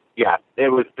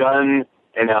was done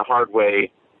in a hard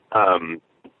way.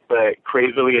 But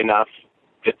crazily enough,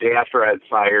 the day after I was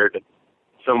fired,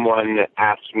 someone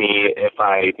asked me if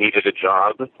I needed a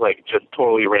job, just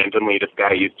totally randomly. This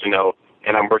guy I used to know,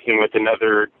 and I'm working with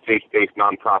another faith-based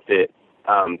nonprofit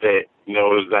that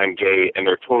knows I'm gay, and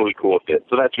they're totally cool with it.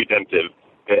 So that's redemptive.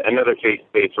 Another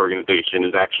faith-based organization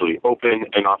is actually open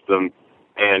and awesome,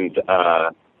 and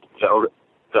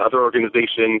the other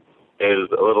organization is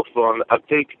a little slow on the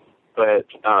uptake, but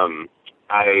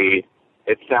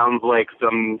it sounds like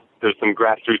there's some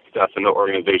grassroots stuff in the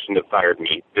organization that fired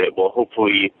me that will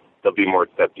hopefully they'll be more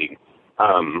accepting.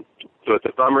 So it's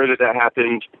a bummer that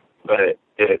happened, but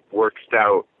it worked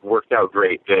out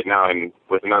great that now I'm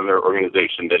with another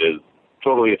organization that is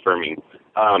totally affirming.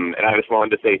 And I just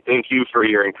wanted to say thank you for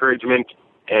your encouragement.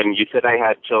 And you said I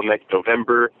had till next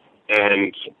November,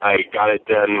 and I got it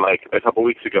done a couple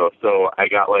weeks ago. So I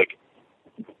got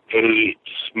 8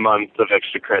 months of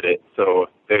extra credit. So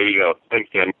there you go. Thanks,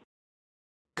 Dan.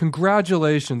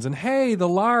 Congratulations. And hey, the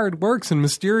Lard works in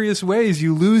mysterious ways.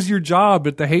 You lose your job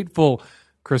at the hateful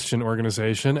Christian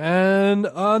organization, and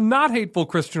a not hateful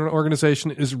Christian organization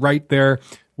is right there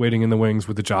waiting in the wings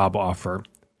with a job offer.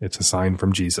 It's a sign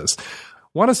from Jesus.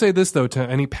 Want to say this, though, to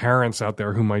any parents out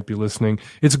there who might be listening.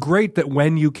 It's great that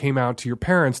when you came out to your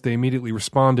parents, they immediately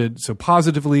responded so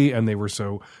positively and they were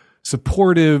so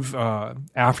supportive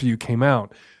after you came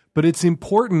out. But it's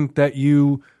important that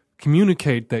you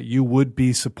communicate that you would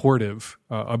be supportive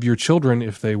of your children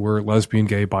if they were lesbian,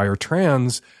 gay, bi, or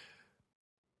trans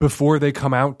before they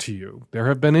come out to you. There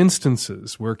have been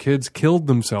instances where kids killed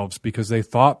themselves because they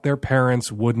thought their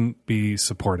parents wouldn't be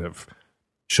supportive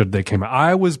should they came out.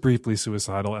 I was briefly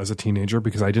suicidal as a teenager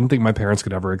because I didn't think my parents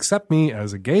could ever accept me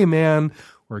as a gay man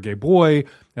or a gay boy,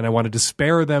 and I wanted to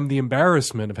spare them the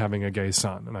embarrassment of having a gay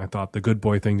son. And I thought the good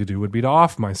boy thing to do would be to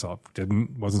off myself.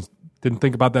 Didn't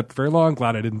think about that for very long.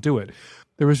 Glad I didn't do it.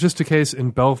 There was just a case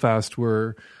in Belfast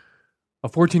where a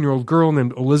 14-year-old girl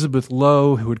named Elizabeth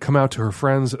Lowe, who had come out to her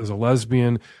friends as a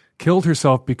lesbian, killed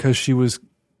herself because she was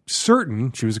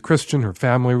certain, she was a Christian, her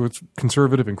family was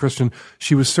conservative and Christian,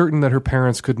 she was certain that her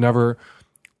parents could never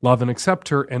love and accept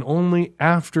her, and only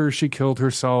after she killed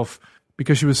herself,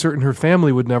 because she was certain her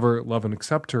family would never love and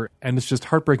accept her. And it's just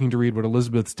heartbreaking to read what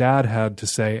Elizabeth's dad had to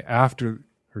say after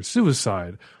her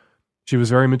suicide. She was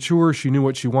very mature, she knew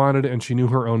what she wanted, and she knew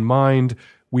her own mind.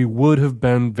 We would have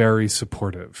been very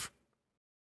supportive.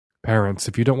 Parents,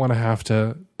 if you don't want to have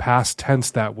to past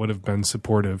tense that would have been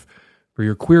supportive for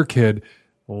your queer kid,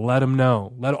 let them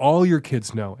know. Let all your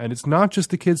kids know. And it's not just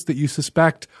the kids that you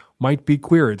suspect might be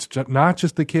queer. It's not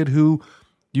just the kid who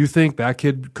you think that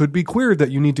kid could be queer that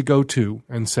you need to go to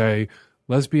and say,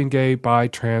 lesbian, gay, bi,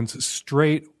 trans,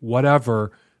 straight,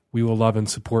 whatever, we will love and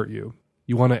support you.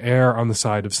 You want to err on the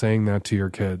side of saying that to your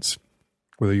kids,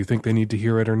 whether you think they need to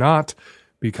hear it or not,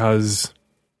 because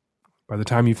by the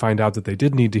time you find out that they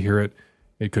did need to hear it,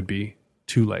 it could be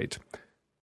too late.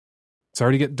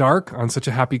 Sorry to get dark on such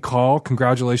a happy call.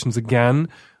 Congratulations again.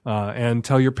 And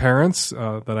tell your parents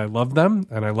that I love them,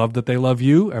 and I love that they love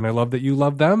you, and I love that you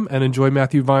love them, and enjoy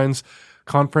Matthew Vine's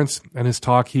conference and his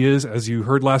talk. He is, as you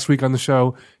heard last week on the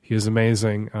show, he is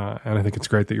amazing. And I think it's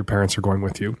great that your parents are going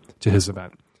with you to his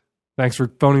event. Thanks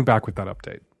for phoning back with that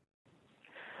update.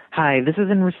 Hi, this is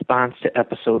in response to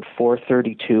episode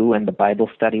 432 and the Bible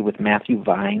study with Matthew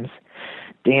Vines.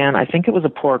 Dan, I think it was a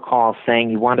poor call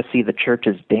saying you want to see the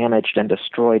churches damaged and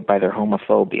destroyed by their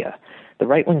homophobia. The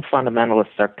right-wing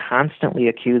fundamentalists are constantly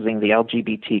accusing the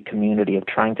LGBT community of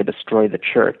trying to destroy the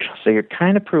church, so you're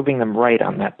kind of proving them right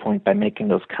on that point by making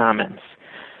those comments.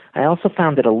 I also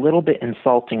found it a little bit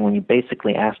insulting when you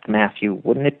basically asked Matthew,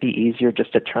 wouldn't it be easier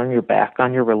just to turn your back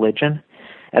on your religion?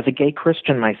 As a gay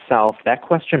Christian myself, that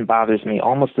question bothers me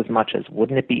almost as much as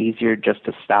wouldn't it be easier just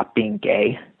to stop being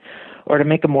gay? Or to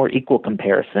make a more equal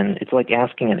comparison, it's like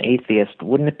asking an atheist,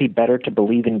 wouldn't it be better to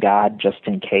believe in God just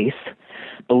in case?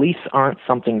 Beliefs aren't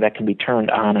something that can be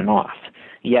turned on and off.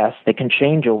 Yes, they can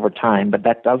change over time, but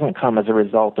that doesn't come as a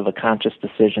result of a conscious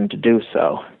decision to do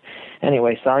so.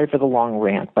 Anyway, sorry for the long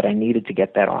rant, but I needed to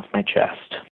get that off my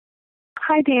chest.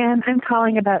 Hi, Dan. I'm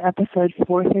calling about episode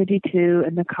 432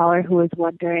 and the caller who was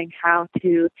wondering how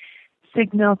to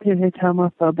signal to his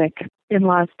homophobic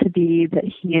in-laws to be that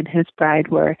he and his bride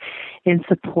were in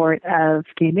support of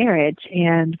gay marriage.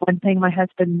 And one thing my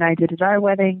husband and I did at our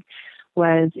wedding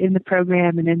was in the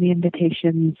program and in the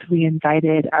invitations, we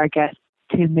invited our guests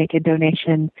to make a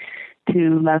donation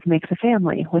to Love Makes a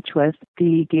Family, which was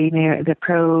the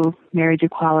pro-marriage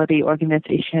equality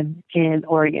organization in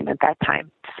Oregon at that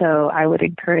time. So I would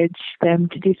encourage them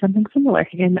to do something similar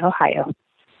in Ohio.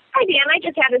 Hi, Dan. I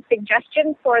just had a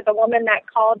suggestion for the woman that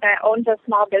called that owns a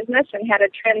small business and had a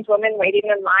trans woman waiting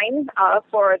in line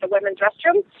for the women's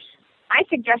restroom. My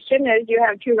suggestion is you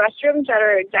have two restrooms that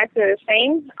are exactly the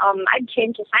same. I'd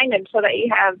change the signage so that you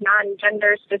have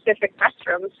non-gender specific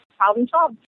restrooms. Problem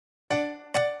solved.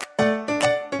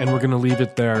 And we're going to leave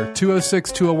it there.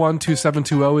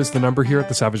 206-201-2720 is the number here at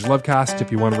the Savage Lovecast.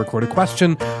 If you want to record a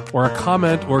question or a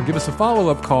comment or give us a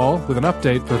follow-up call with an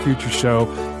update for a future show,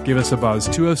 give us a buzz.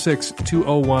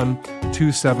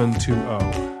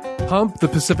 206-201-2720. Hump, the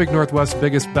Pacific Northwest's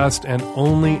biggest, best, and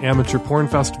only amateur porn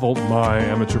festival, my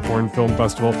amateur porn film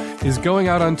festival, is going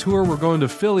out on tour. We're going to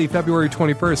Philly February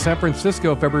 21st, San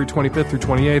Francisco February 25th through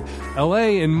 28th,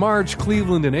 LA in March,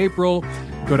 Cleveland in April.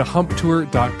 Go to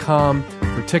humptour.com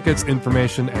for tickets,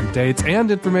 information, and dates, and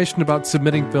information about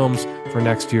submitting films for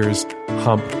next year's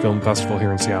Hump Film Festival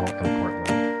here in Seattle and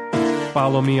Portland.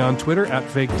 Follow me on Twitter at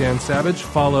FakeDanSavage.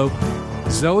 Follow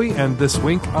Zoe and This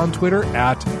Wink on Twitter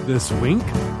at This Wink.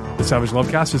 The Savage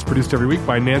Lovecast is produced every week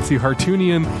by Nancy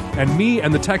Hartunian and me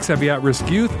and the tech-savvy at-risk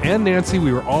youth. And Nancy,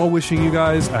 we were all wishing you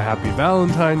guys a happy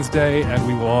Valentine's Day, and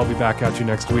we will all be back at you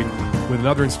next week with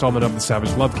another installment of the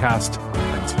Savage Lovecast.